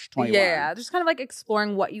fresh 21. Yeah, just kind of like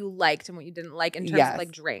exploring what you liked and what you didn't like in terms of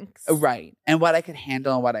like drinks. Right. And what I could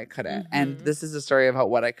handle and what I couldn't. And this is a story about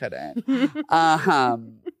what I couldn't.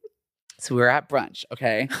 So we were at brunch,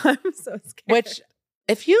 okay? I'm so scared. Which,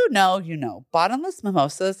 if you know, you know. Bottomless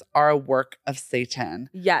mimosas are a work of Satan.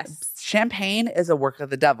 Yes. Champagne is a work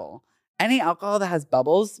of the devil. Any alcohol that has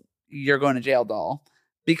bubbles, you're going to jail, doll.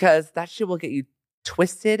 Because that shit will get you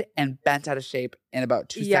twisted and bent out of shape in about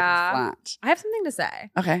 2 seconds flat. I have something to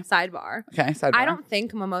say. Okay. Sidebar. Okay, sidebar. I don't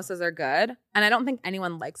think mimosas are good. And I don't think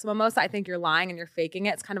anyone likes a mimosa. I think you're lying and you're faking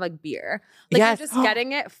it. It's kind of like beer. Like you're just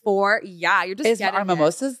getting it for, you're just getting our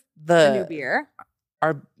mimosas the new beer?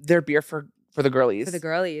 They're beer for the girlies. For the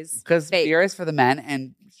girlies. Because beer is for the men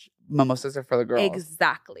and mimosas are for the girls.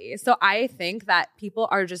 Exactly. So I think that people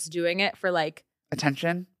are just doing it for like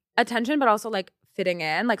attention, but also like fitting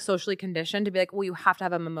in, like socially conditioned to be like, well, you have to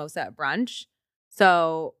have a mimosa at brunch.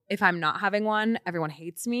 So if I'm not having one, everyone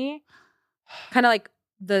hates me. Kind of like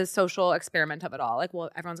the social experiment of it all. Like,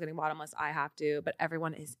 well, everyone's getting bottomless. I have to. But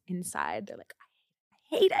everyone is inside. They're like,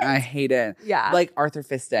 I hate it. I hate it. Yeah. Like Arthur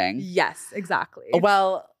fisting. Yes, exactly.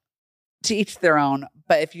 Well, to each their own.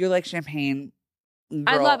 But if you like champagne,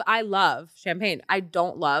 girl, I love champagne. I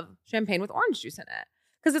don't love champagne with orange juice in it.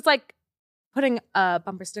 Because it's like putting a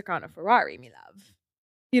bumper sticker on a Ferrari, me love.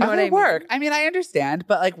 You know what I mean? Work. I mean, I understand,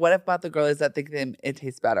 but like, what about the girls that think it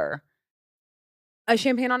tastes better? A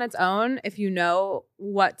champagne on its own, if you know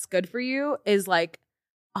what's good for you, is like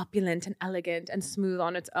opulent and elegant and smooth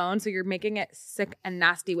on its own. So you're making it sick and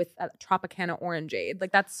nasty with a Tropicana orangeade.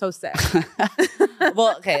 Like that's so sick.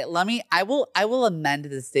 Well, okay, I will amend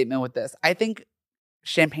this statement with this. I think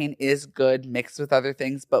champagne is good mixed with other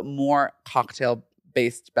things, but more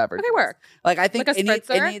cocktail-based beverages. They work. Like I think like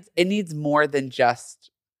it needs more than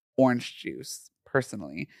just orange juice,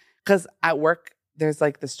 personally. Because at work, there's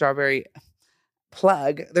like the strawberry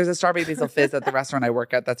plug. There's a strawberry basil fizz at the restaurant I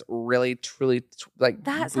work at that's really, truly like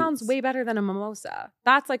That sounds way better than a mimosa.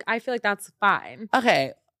 That's like, I feel like that's fine.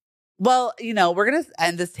 Okay. Well, we're going to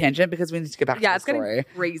end this tangent because we need to get back to the story. Yeah, it's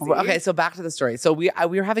getting crazy. Okay, so back to the story. So we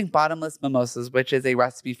were having bottomless mimosas, which is a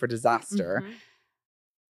recipe for disaster. Mm-hmm.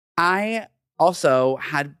 I also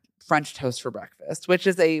had French toast for breakfast, which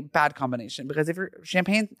is a bad combination because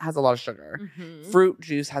champagne has a lot of sugar, fruit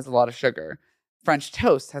juice has a lot of sugar, French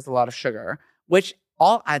toast has a lot of sugar, which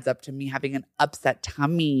all adds up to me having an upset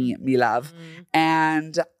tummy, me love.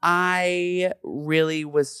 And I really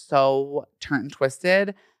was so turned and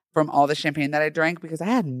twisted from all the champagne that I drank because I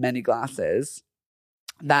had many glasses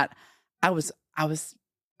that I was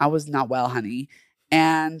not well, honey.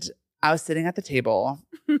 And I was sitting at the table.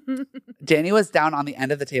 Danny was down on the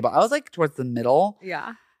end of the table. I was like towards the middle.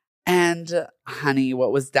 Yeah. And honey,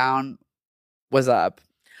 what was down was up.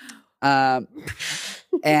 And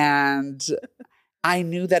I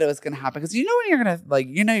knew that it was going to happen because when you're going to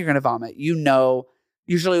you're going to vomit,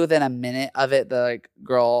 usually within a minute of it, the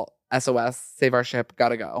girl, SOS, save our ship,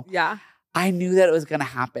 gotta go. Yeah. I knew that it was going to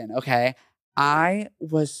happen. Okay. I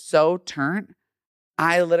was so turned.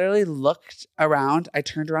 I literally looked around. I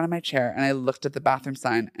turned around in my chair and I looked at the bathroom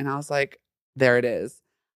sign and I was like, there it is.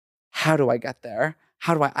 How do I get there?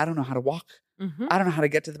 I don't know how to walk. I don't know how to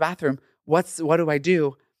get to the bathroom. What do I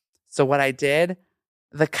do? So what I did,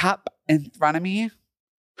 the cup in front of me,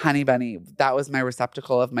 honey bunny, that was my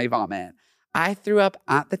receptacle of my vomit. I threw up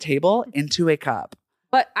at the table into a cup.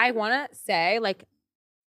 But I want to say, like,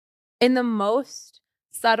 in the most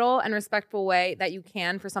subtle and respectful way that you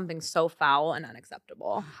can for something so foul and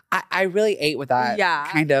unacceptable. I really ate with that. Yeah.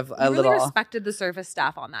 Kind of a really little. respected the service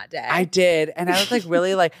staff on that day. I did. And I was like,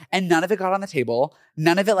 really like, and none of it got on the table.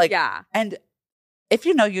 None of it like. Yeah. And if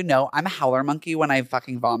you know, I'm a howler monkey when I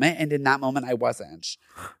fucking vomit. And in that moment, I wasn't.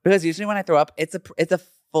 Because usually when I throw up, it's a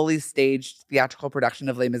fully staged theatrical production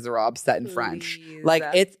of Les Miserables set in French. Like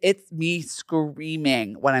it's me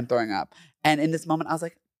screaming when I'm throwing up. And in this moment, I was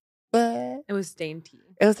like, but it was dainty.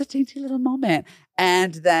 It was a dainty little moment.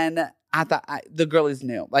 And then the girlies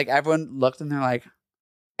knew. Like everyone looked and they're like,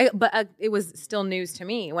 but it was still news to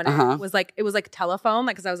me when it was like telephone,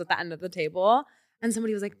 like because I was at the end of the table and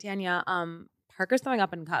somebody was like, Danya, Parker's throwing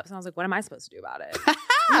up in cups, and I was like, what am I supposed to do about it? You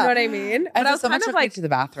know what I mean? And so someone took me to the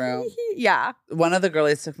bathroom. Yeah. One of the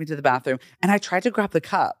girlies took me to the bathroom, and I tried to grab the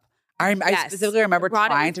cup. I specifically remember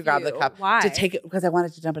trying to grab the cup to take it because I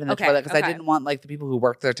wanted to dump it in the toilet because I didn't want like the people who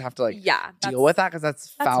worked there to have to deal with that because that's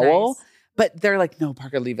foul. Nice. But they're like, no,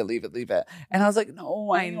 Parker, leave it. And I was like,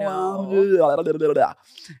 no, I know.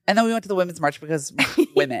 And then we went to the Women's March because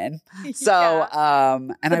women. So,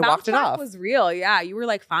 and I walked it off. It was real. Yeah. You were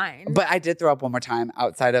like, fine. But I did throw up one more time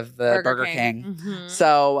outside of the Burger King.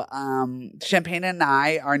 So, Champagne and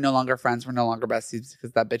I are no longer friends. We're no longer besties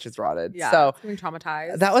because that bitch is rotted. Yeah. So, being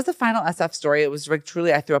traumatized. That was the final SF story. It was like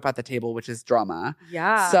truly, I threw up at the table, which is drama.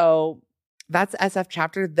 Yeah. So, that's SF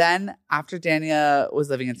chapter. Then after Danya was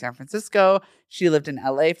living in San Francisco, she lived in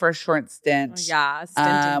LA for a short stint.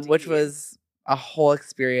 Which was a whole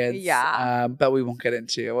experience. Yeah. But we won't get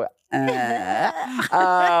into. But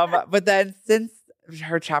then since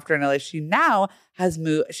her chapter in LA, she now has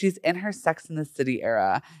moved. She's in her Sex and the City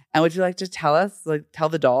era. And would you like to tell us, tell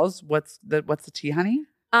the dolls what's the tea, honey?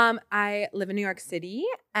 I live in New York City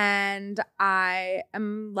and I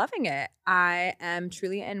am loving it. I am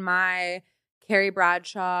truly in my Carrie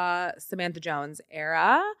Bradshaw, Samantha Jones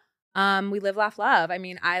era. We live, laugh, love. I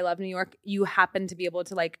mean, I love New York. You happen to be able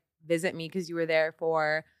to visit me because you were there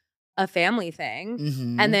for a family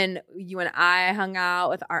thing. And then you and I hung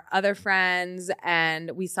out with our other friends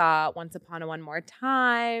and we saw Once Upon a One More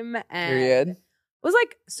Time. And period. It was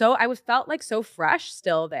I felt so fresh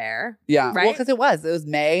still there. Yeah. Right? Well, because it was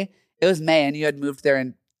May. It was May and you had moved there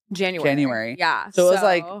in January. Yeah. So it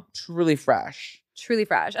was truly fresh. Truly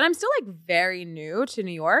fresh. And I'm still very new to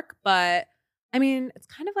New York, but I mean, it's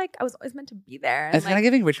kind of I was always meant to be there. It's kind of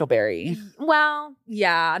giving Rachel Berry. Well,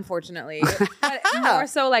 yeah, unfortunately. But more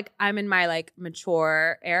so I'm in my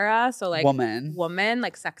mature era. So woman,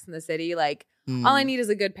 Sex in the City. All I need is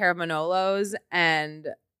a good pair of Manolos and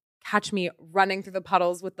catch me running through the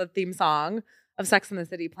puddles with the theme song of Sex in the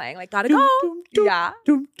City playing. Gotta go. Yeah.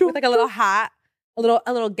 With a little hat. A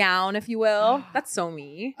little gown, if you will. That's so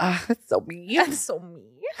me. That's so me. That's so me.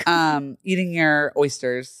 Eating your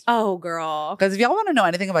oysters. Oh, girl. Because if y'all want to know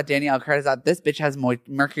anything about Danya El-Kurd, is that this bitch has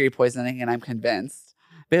mercury poisoning, and I'm convinced.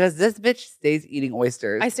 Because this bitch stays eating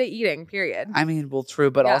oysters. I stay eating, period. I mean, well,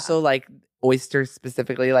 true, but also oysters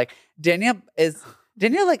specifically. Danya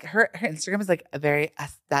Danielle, like her Instagram is like a very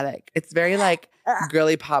aesthetic. It's very like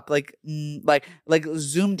girly pop, like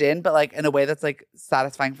zoomed in, but like in a way that's like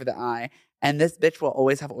satisfying for the eye. And this bitch will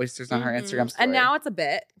always have oysters on her Instagram story. And now it's a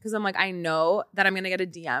bit because I'm like, I know that I'm going to get a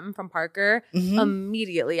DM from Parker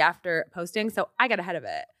immediately after posting. So I get ahead of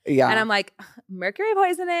it. Yeah. And I'm like, mercury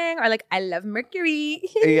poisoning, or like, I love mercury.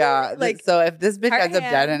 Yeah. Like, so if this bitch ends up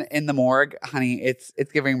dead in the morgue, honey, it's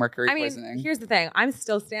giving mercury poisoning. Here's the thing. I'm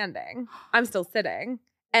still standing. I'm still sitting.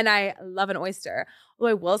 And I love an oyster. Although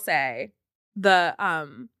I will say the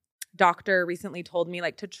doctor recently told me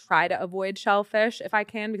like to try to avoid shellfish if I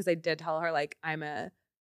can, because I did tell her like I'm a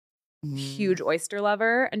huge oyster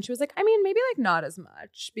lover, and she was like, I mean, maybe like not as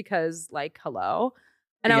much because like hello.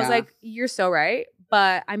 And I was like, you're so right,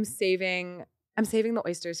 but I'm saving the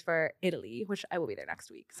oysters for Italy, which I will be there next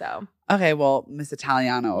week. So okay, well, Miss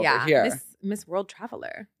Italiano over here, Miss World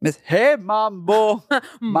Traveler, Miss Hey Mambo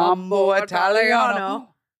Mambo Italiano.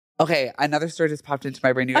 Okay, another story just popped into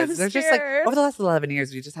my brain. You guys, there's just like over the last 11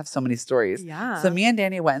 years, we just have so many stories. Yeah. So me and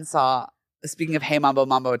Danny went and saw, speaking of Hey Mambo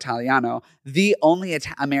Mambo Italiano, the only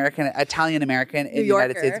Italian American in the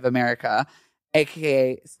United States of America,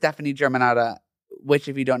 aka Stephanie Germanotta, which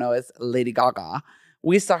if you don't know is Lady Gaga.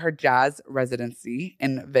 We saw her jazz residency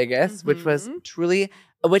in Vegas, which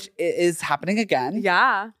is happening again.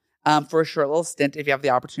 Yeah. For a short little stint, if you have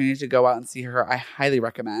the opportunity to go out and see her, I highly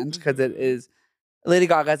recommend, because it is. Lady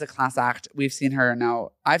Gaga is a class act. We've seen her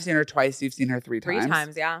now. I've seen her twice. You've seen her 3 times. 3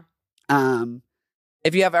 times, yeah.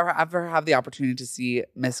 If you ever have the opportunity to see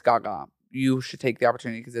Miss Gaga, you should take the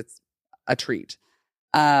opportunity because it's a treat.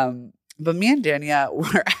 But me and Danya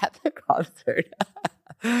were at the concert.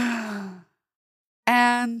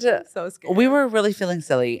 And so scared. We were really feeling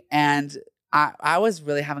silly. And I was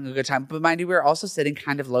really having a good time. But mind you, we were also sitting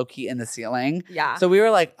kind of low-key in the ceiling. Yeah. So we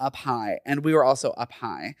were like up high. And we were also up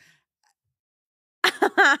high.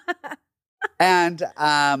 And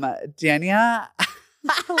Danya,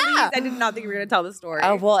 please, I did not think you were going to tell the story.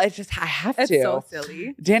 Oh well, I have to. It's so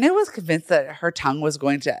silly. Danya was convinced that her tongue was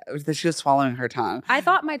that she was swallowing her tongue. I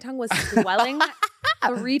thought my tongue was swelling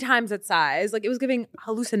 3 times its size. Like it was giving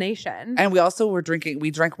hallucination. And we also were drinking.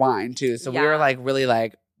 We drank wine too, so we were like really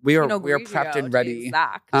like we were prepped and ready.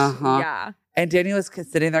 Exact. Yeah. And Danya was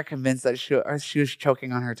sitting there convinced that she was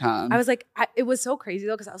choking on her tongue. I was like, it was so crazy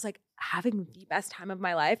though, because I was like having the best time of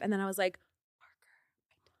my life. And then I was like,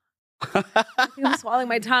 Parker, I'm swallowing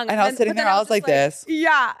my tongue. And I was sitting there, I was like this.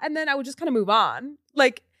 Yeah. And then I would just kind of move on.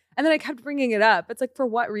 Like, and then I kept bringing it up. It's like, for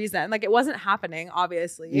what reason? Like, it wasn't happening,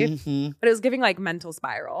 obviously. But it was giving like mental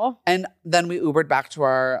spiral. And then we Ubered back to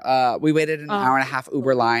our, we waited an hour and a half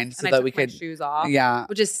Uber line so that we could. My shoes off. Yeah.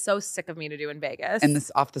 Which is so sick of me to do in Vegas. And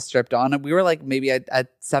this off the strip, Dawn. We were like maybe a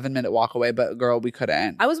 7-minute walk away, but girl, we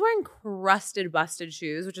couldn't. I was wearing crusted, busted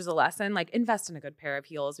shoes, which is a lesson. Like, invest in a good pair of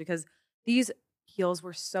heels, because these heels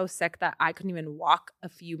were so sick that I couldn't even walk a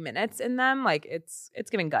few minutes in them. Like, it's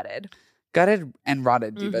giving gutted. Gutted and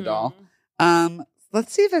rotted diva doll.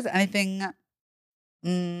 Let's see if there's anything. I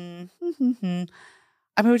mean,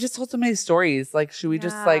 we just told so many stories. Like, should we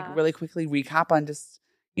just like really quickly recap on just,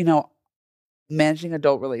 managing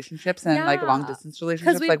adult relationships and like long distance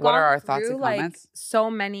relationships? Like, what are our thoughts and comments? Like, so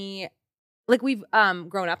many, like we've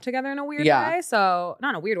grown up together in a weird way. So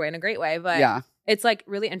not in a weird way, in a great way, but it's like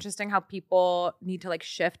really interesting how people need to like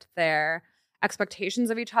shift their expectations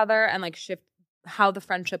of each other and like shift how the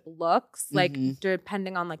friendship looks, like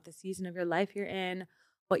depending on like the season of your life you're in,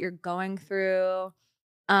 what you're going through.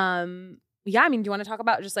 I mean, do you want to talk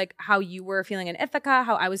about just like how you were feeling in Ithaca,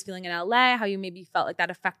 how I was feeling in LA, how you maybe felt like that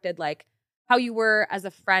affected like how you were as a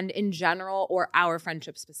friend in general or our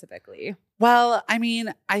friendship specifically? Well, I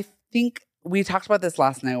mean, I think we talked about this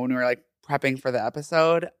last night when we were like prepping for the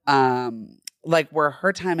episode. Like where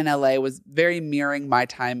her time in LA was very mirroring my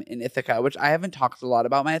time in Ithaca, which I haven't talked a lot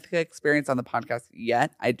about my Ithaca experience on the podcast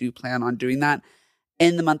yet. I do plan on doing that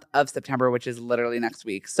in the month of September, which is literally next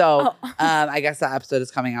week. So I guess that episode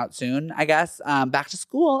is coming out soon, I guess. Back to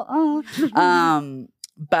school.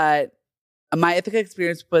 But my Ithaca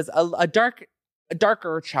experience was a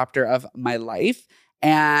darker chapter of my life.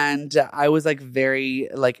 And I was like very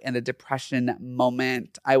like in a depression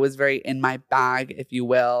moment. I was very in my bag, if you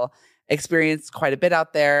will. Experienced quite a bit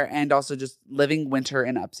out there, and also just living winter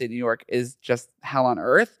in upstate New York is just hell on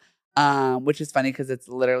earth, which is funny because it's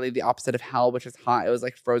literally the opposite of hell, which is hot. It was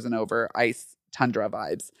like frozen over ice tundra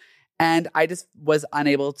vibes, and I just was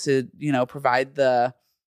unable to, provide the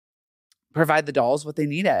dolls what they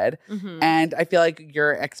needed. And I feel like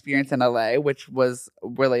your experience in LA, which was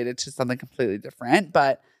related to something completely different,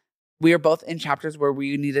 but we are both in chapters where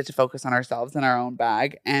we needed to focus on ourselves and our own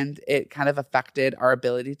bag, and it kind of affected our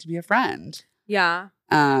ability to be a friend. Yeah.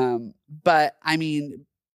 But I mean,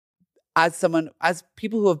 as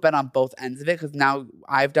people who have been on both ends of it, because now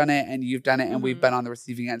I've done it and you've done it and we've been on the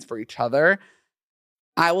receiving ends for each other,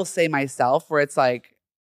 I will say myself where it's like,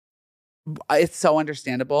 it's so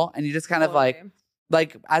understandable. And you just kind of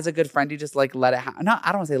like as a good friend, you just like let it happen. No,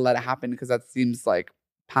 I don't want to say let it happen because that seems like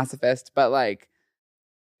pacifist, but like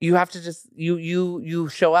you have to just, you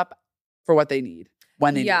show up for what they need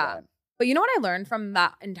when they need it. But you know what I learned from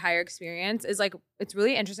that entire experience is like, it's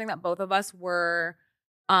really interesting that both of us were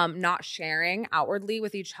not sharing outwardly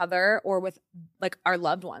with each other or with like our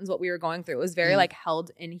loved ones what we were going through. It was very like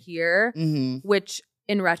held in here, which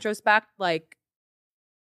in retrospect, like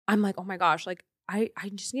I'm like, oh my gosh, like I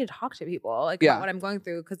just need to talk to people like about what I'm going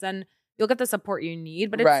through, because then you'll get the support you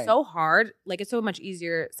need. But it's so hard. Like it's so much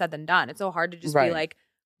easier said than done. It's so hard to just be like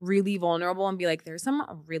really vulnerable and be like, there's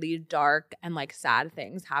some really dark and like sad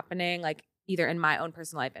things happening, like either in my own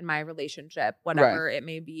personal life, in my relationship, whatever it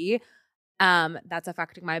may be. That's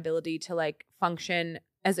affecting my ability to like function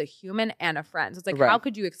as a human and a friend. So it's like, how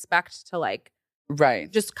could you expect to like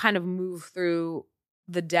just kind of move through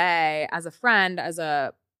the day as a friend, as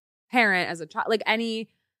a parent, as a child, like any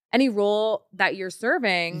role that you're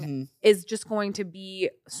serving is just going to be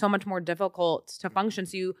so much more difficult to function.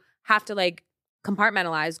 So you have to like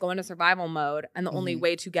compartmentalize, go into survival mode, and the only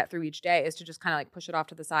way to get through each day is to just kind of like push it off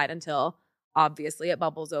to the side until obviously it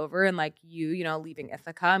bubbles over and like you know, leaving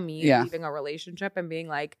Ithaca, me leaving a relationship and being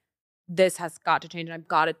like, this has got to change and I've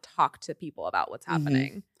got to talk to people about what's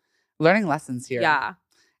happening. Learning lessons here. Yeah.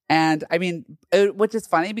 And I mean, which is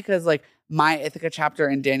funny because like my Ithaca chapter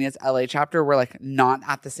and Danya's LA chapter were like not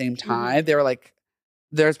at the same time. They were like,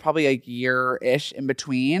 there's probably a year-ish in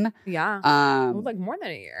between. Yeah. Like more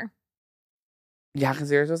than a year. Yeah,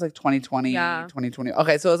 because yours was like 2020, 2020.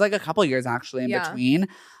 Okay, so it was like a couple years actually in between.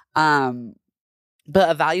 But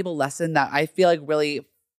a valuable lesson that I feel like really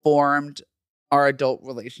formed our adult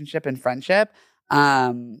relationship and friendship,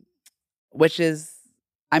 which is,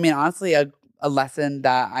 I mean, honestly, a lesson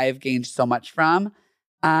that I've gained so much from,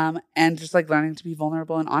 and just like learning to be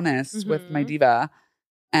vulnerable and honest with my diva.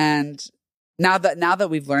 And now that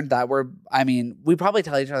we've learned that, we probably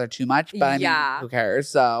tell each other too much, but I mean, who cares?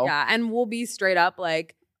 So and we'll be straight up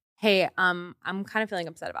like, hey, I'm kind of feeling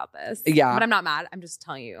upset about this. Yeah, but I'm not mad. I'm just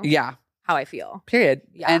telling you. How I feel. Period.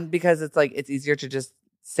 Yeah. And because it's like, it's easier to just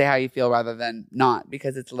say how you feel rather than not,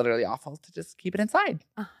 because it's literally awful to just keep it inside.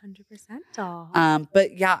 100%, doll.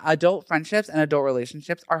 But yeah, adult friendships and adult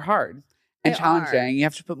relationships are hard and challenging. You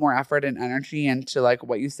have to put more effort and energy into like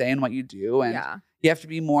what you say and what you do. And you have to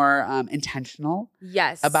be more intentional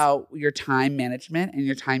about your time management and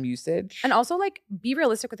your time usage. And also like be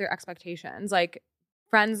realistic with your expectations. Like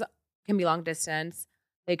friends can be long distance.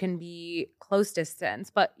 They can be close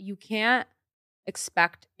distance, but you can't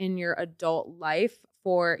expect in your adult life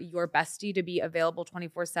for your bestie to be available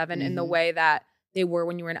 24/7 in the way that they were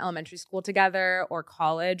when you were in elementary school together or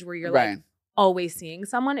college, where you're like always seeing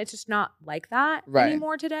someone. It's just not like that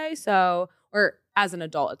anymore today. So, or as an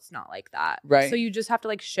adult, it's not like that. So you just have to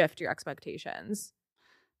like shift your expectations.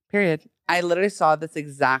 Period. I literally saw this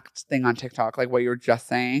exact thing on TikTok, like what you were just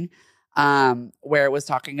saying, where it was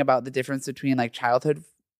talking about the difference between like childhood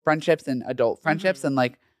friendships and adult friendships and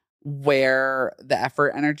like where the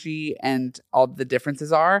effort, energy, and all the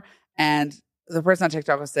differences are. And the person on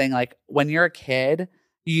TikTok was saying like, when you're a kid,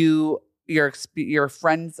 your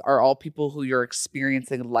friends are all people who you're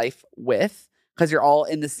experiencing life with, because you're all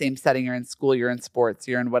in the same setting. You're in school, you're in sports,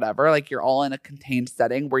 you're in whatever. Like you're all in a contained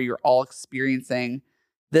setting where you're all experiencing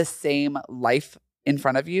the same life in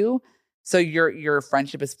front of you. So your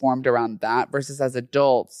friendship is formed around that, versus as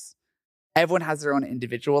adults, everyone has their own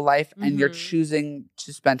individual life and you're choosing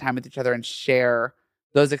to spend time with each other and share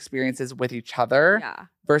those experiences with each other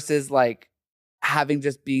versus like having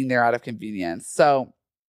just being there out of convenience. So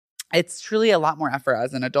it's truly a lot more effort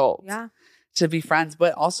as an adult to be friends,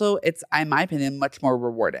 but also it's, in my opinion, much more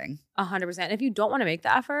rewarding. 100%. If you don't want to make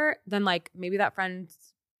the effort, then like maybe that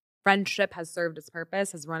friendship has served its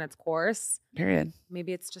purpose, has run its course. Period.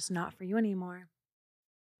 Maybe it's just not for you anymore.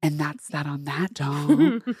 And that's that on that,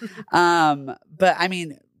 dog. But I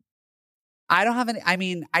mean, I don't have any. I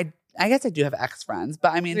mean, I guess I do have ex friends,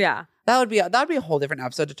 but I mean, that would be a whole different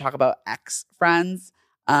episode to talk about ex friends.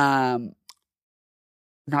 Not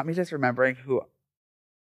me just remembering who.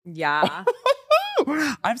 Yeah.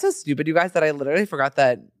 I'm so stupid, you guys, that I literally forgot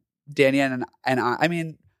that Danya and I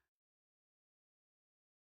mean.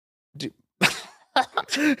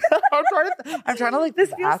 I'm trying to like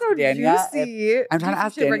this feels ask so Danya. juicy. I'm trying to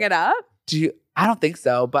ask Danya. Bring it up. I don't think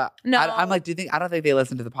so, but no. I'm like, I don't think they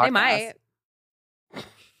listen to the podcast. They might.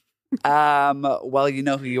 Well, you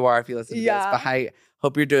know who you are if you listen to this. But I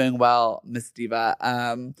hope you're doing well, Miss Diva.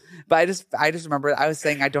 But I just remember I was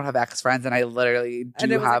saying I don't have ex friends, and I literally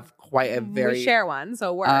do have quite a very. We share one,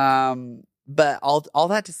 so it works. But all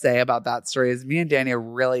that to say about that story is me and Danya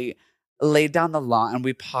really laid down the law, and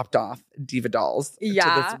we popped off diva dolls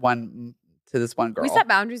to this one girl. We set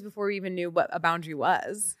boundaries before we even knew what a boundary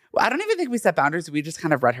was. Well, I don't even think we set boundaries. We just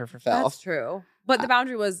kind of read her for Phil. That's true. But the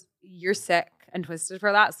boundary was you're sick and twisted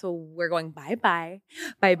for that. So we're going bye-bye.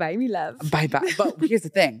 Bye-bye, me love. Bye-bye. But here's the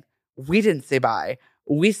thing. We didn't say bye.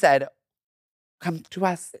 We said, come to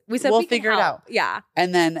us. We said we'll figure it out. Yeah.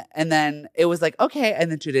 And then it was like, okay.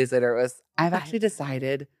 And then 2 days later it was, I've actually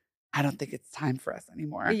decided I don't think it's time for us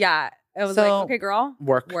anymore. Yeah. It was like, okay, girl.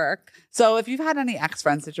 Work. So if you've had any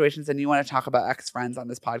ex-friend situations and you want to talk about ex-friends on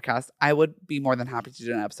this podcast, I would be more than happy to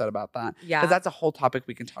do an episode about that. Yeah. Because that's a whole topic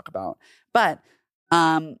we can talk about. But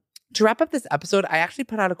to wrap up this episode, I actually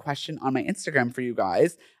put out a question on my Instagram for you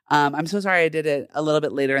guys. I'm so sorry I did it a little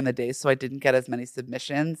bit later in the day, so I didn't get as many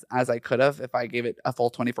submissions as I could have if I gave it a full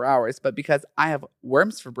 24 hours. But because I have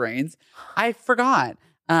worms for brains, I forgot.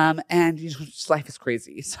 And just life is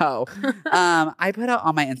crazy. So I put out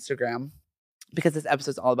on my Instagram, because this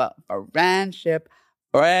episode's all about friendship.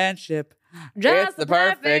 Just the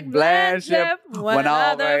perfect blendship. When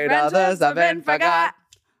all great others have been forgot,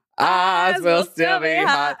 ours will still be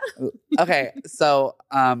hot. Okay, so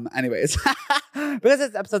anyways, because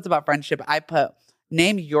this episode's about friendship, I put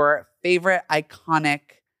name your favorite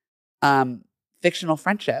iconic fictional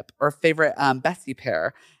friendship or favorite bestie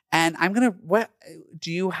pair. And what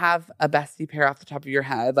do you have a bestie pair off the top of your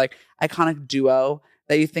head? Like iconic duo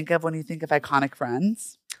that you think of when you think of iconic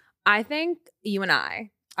friends? I think you and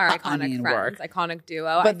I are iconic friends. Iconic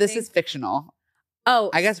duo. But this is fictional. Oh.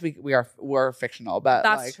 I guess we're fictional, but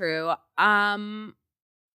that's true. Not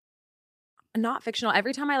fictional.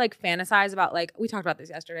 Every time I fantasize about we talked about this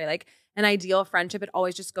yesterday, like an ideal friendship, it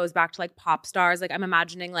always just goes back to pop stars. Like I'm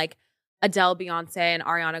imagining Adele, Beyonce, and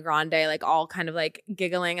Ariana Grande, all kind of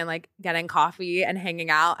giggling and getting coffee and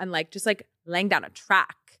hanging out and just laying down a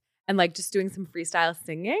track and just doing some freestyle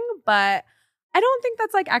singing. But I don't think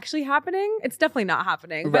that's actually happening. It's definitely not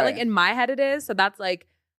happening. Right. But in my head it is. So that's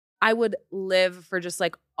I would live for just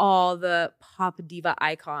all the pop diva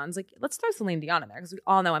icons. Let's throw Celine Dion in there because we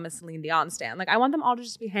all know I'm a Celine Dion stan. I want them all to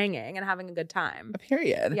just be hanging and having a good time.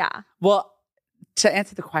 Period. Yeah. Well, to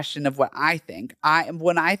answer the question of what I think,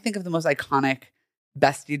 when I think of the most iconic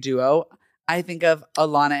bestie duo, I think of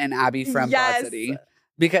Alana and Abby from Broad City.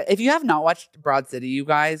 Because if you have not watched Broad City, you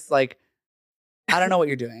guys, I don't know what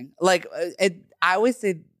you're doing. I always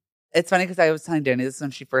say, it's funny because I was telling Danya this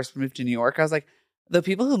when she first moved to New York. I was like, the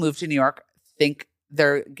people who move to New York think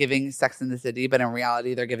they're giving Sex in the City, but in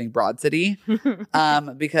reality, they're giving Broad City.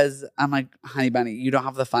 Because I'm like, honey bunny, you don't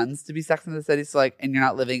have the funds to be Sex in the City. So and you're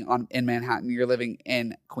not living in Manhattan. You're living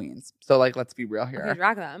in Queens. So let's be real here. Okay,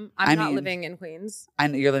 drag them. I'm not living in Queens.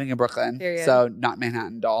 And you're living in Brooklyn. Period. So not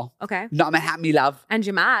Manhattan, doll. Okay. Not Manhattan, me love. And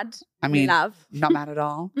you're mad. I mean, love. Not mad at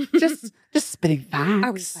all. just spitting facts.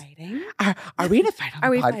 Are we fighting? Are we in a fight on the podcast?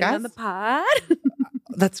 Are we fighting on the pod?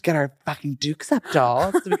 Let's get our fucking dukes up,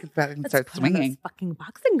 doll, so we can fucking start swinging. Fucking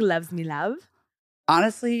boxing gloves, me love.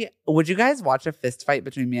 Honestly, would you guys watch a fist fight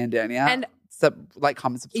between me and Danya? And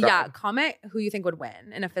comment, subscribe. Yeah, comment who you think would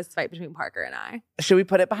win in a fist fight between Parker and I. Should we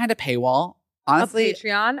put it behind a paywall? Honestly,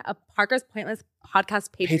 a Parker's Pointless Podcast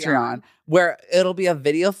Patreon, where it'll be a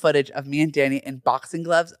video footage of me and Danya in boxing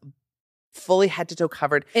gloves, fully head to toe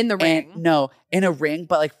covered in the ring. In a ring,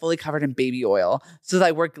 but fully covered in baby oil, so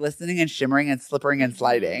that we're glistening and shimmering and slippering and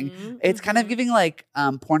sliding. Mm-hmm. It's kind of giving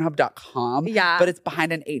Pornhub.com, but it's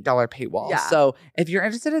behind an $8 paywall. Yeah. So if you're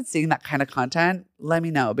interested in seeing that kind of content, let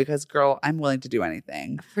me know, because girl, I'm willing to do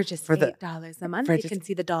anything for just $8 a month. You can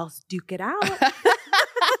see the dolls duke it out.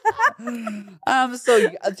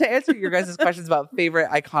 So to answer your guys' questions about favorite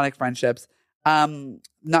iconic friendships,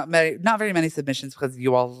 not very many submissions because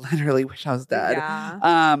you all literally wish I was dead.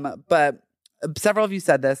 Yeah. But several of you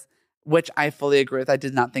said this, which I fully agree with. I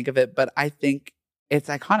did not think of it, but I think it's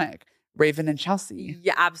iconic. Raven and Chelsea.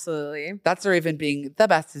 Yeah, absolutely. That's Raven being the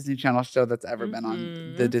best Disney Channel show that's ever been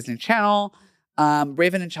on the Disney Channel.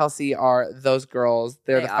 Raven and Chelsea are those girls.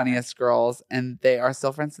 They're the funniest girls, and they are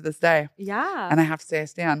still friends to this day. Yeah. And I have to say, I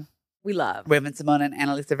stand. We love Raven Simone and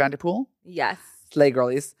Annalisa Vanderpool. Yes. Slay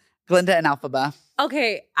girlies. Glinda and Alphaba.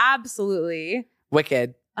 Okay, absolutely.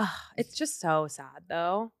 Wicked. It's just so sad,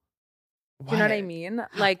 though. What? Do you know what I mean?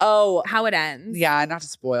 How it ends. Yeah, not to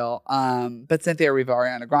spoil. But Cynthia Erivo,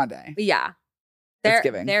 Ariana Grande. Yeah. They're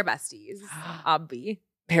besties. Obvi.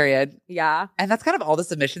 Period. Yeah. And that's kind of all the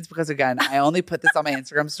submissions because, again, I only put this on my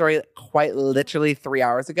Instagram story quite literally 3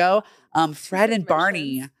 hours ago. Fred and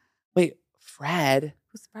Barney. Wait, Fred?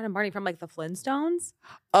 Who's Fred and Barney from like the Flintstones?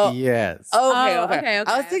 Oh, yes. Okay.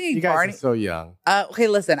 I was thinking you guys Barney. are so young. Okay,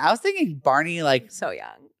 listen. I was thinking Barney, like So young.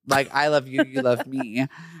 Like I love you, you love me, and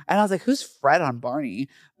I was like, who's Fred on Barney?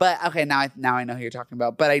 But okay, now I know who you're talking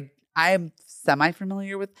about. But I am semi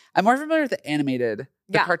familiar with. I'm more familiar with the animated,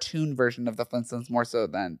 the cartoon version of the Flintstones more so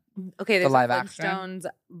than there's the live Flintstones,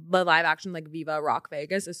 action. The live action like Viva Rock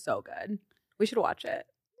Vegas is so good. We should watch it.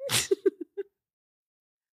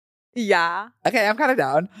 Yeah. Okay, I'm kind of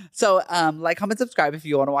down. So, like, comment, subscribe if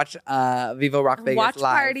you want to watch Viva Rock Vegas watch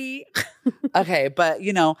live. party. Okay, but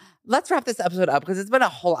let's wrap this episode up because it's been a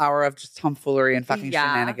whole hour of just tomfoolery and fucking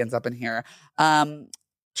shenanigans up in here.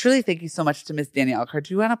 Truly, thank you so much to Miss Danya El-Kurd.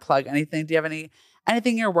 Do you want to plug anything? Do you have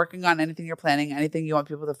anything you're working on? Anything you're planning? Anything you want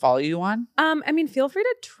people to follow you on? I mean, feel free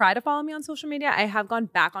to try to follow me on social media. I have gone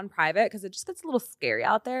back on private because it just gets a little scary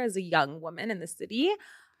out there as a young woman in the city.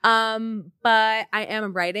 But I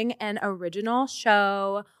am writing an original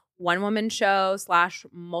show, one-woman show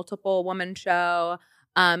 / multiple woman show.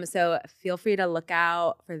 So feel free to look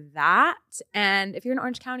out for that. And if you're in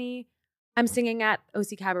Orange County, I'm singing at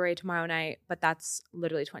OC Cabaret tomorrow night, but that's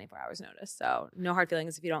literally 24 hours notice. So no hard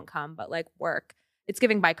feelings if you don't come, but like work. It's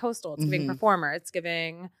giving bi-coastal. It's giving performer. It's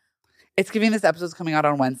giving this episode's coming out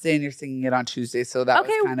on Wednesday and you're singing it on Tuesday. So that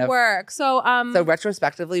was kind of work. So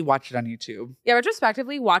retrospectively, watch it on YouTube. Yeah,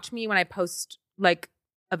 retrospectively, watch me when I post like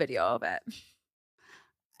a video of it.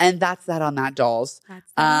 And that's that on that, dolls.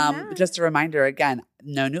 That's that on that. Just a reminder again,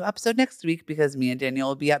 no new episode next week because me and Daniel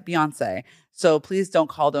will be at Beyonce. So please don't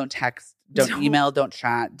call, don't text, don't email, don't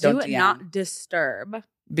chat, don't DM. Do not disturb.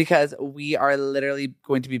 Because we are literally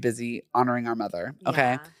going to be busy honoring our mother.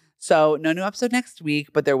 Okay. Yeah. So no new episode next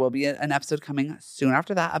week, but there will be an episode coming soon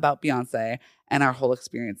after that about Beyonce and our whole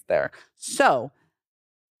experience there. So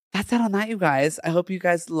that's it on that, you guys. I hope you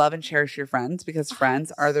guys love and cherish your friends because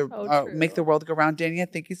friends are make the world go round.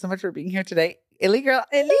 Danya, thank you so much for being here today. Illy girl.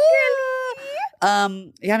 Yeah,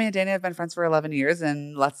 me and Danya have been friends for 11 years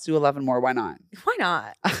and let's do 11 more. Why not? Why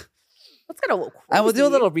not? Let's get a little crazy. I will do a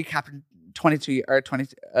little recap in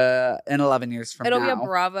 11 years from now. It'll be a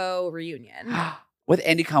Bravo reunion. With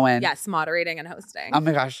Andy Cohen. Yes, moderating and hosting. Oh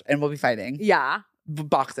my gosh. And we'll be fighting. Yeah.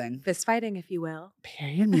 Boxing. Fist fighting, if you will.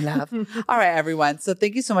 Period, me love. All right, everyone. So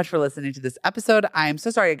thank you so much for listening to this episode. I'm so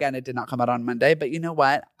sorry again it did not come out on Monday, but you know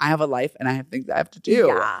what? I have a life and I have things I have to do.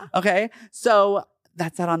 Yeah. Okay. So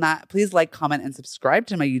that's it on that. Please like, comment, and subscribe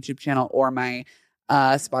to my YouTube channel or my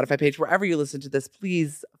Spotify page. Wherever you listen to this,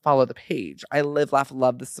 please follow the page. I live, laugh,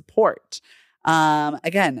 love the support.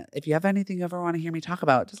 Again, if you have anything you ever want to hear me talk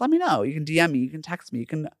about, just let me know. You can DM me, you can text me, you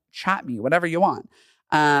can chat me, whatever you want.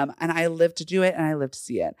 And I live to do it and I live to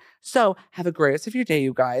see it. So have a great rest of your day,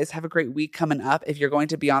 you guys. Have a great week coming up. If you're going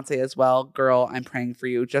to Beyonce as well, girl, I'm praying for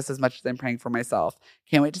you just as much as I'm praying for myself.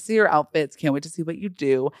 Can't wait to see your outfits. Can't wait to see what you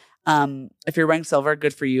do. If you're wearing silver,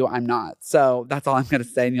 good for you. I'm not. So that's all I'm going to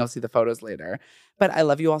say. And you'll see the photos later. But I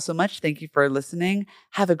love you all so much. Thank you for listening.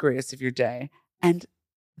 Have a great rest of your day. And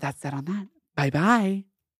that's that on that. Bye-bye.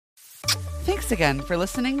 Thanks again for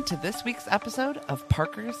listening to this week's episode of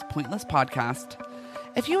Parker's Pointless Podcast.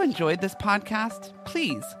 If you enjoyed this podcast,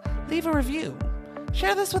 please leave a review.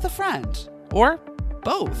 Share this with a friend, or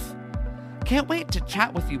both. Can't wait to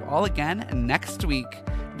chat with you all again next week.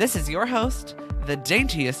 This is your host, the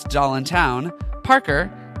daintiest doll in town,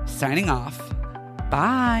 Parker, signing off.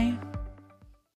 Bye.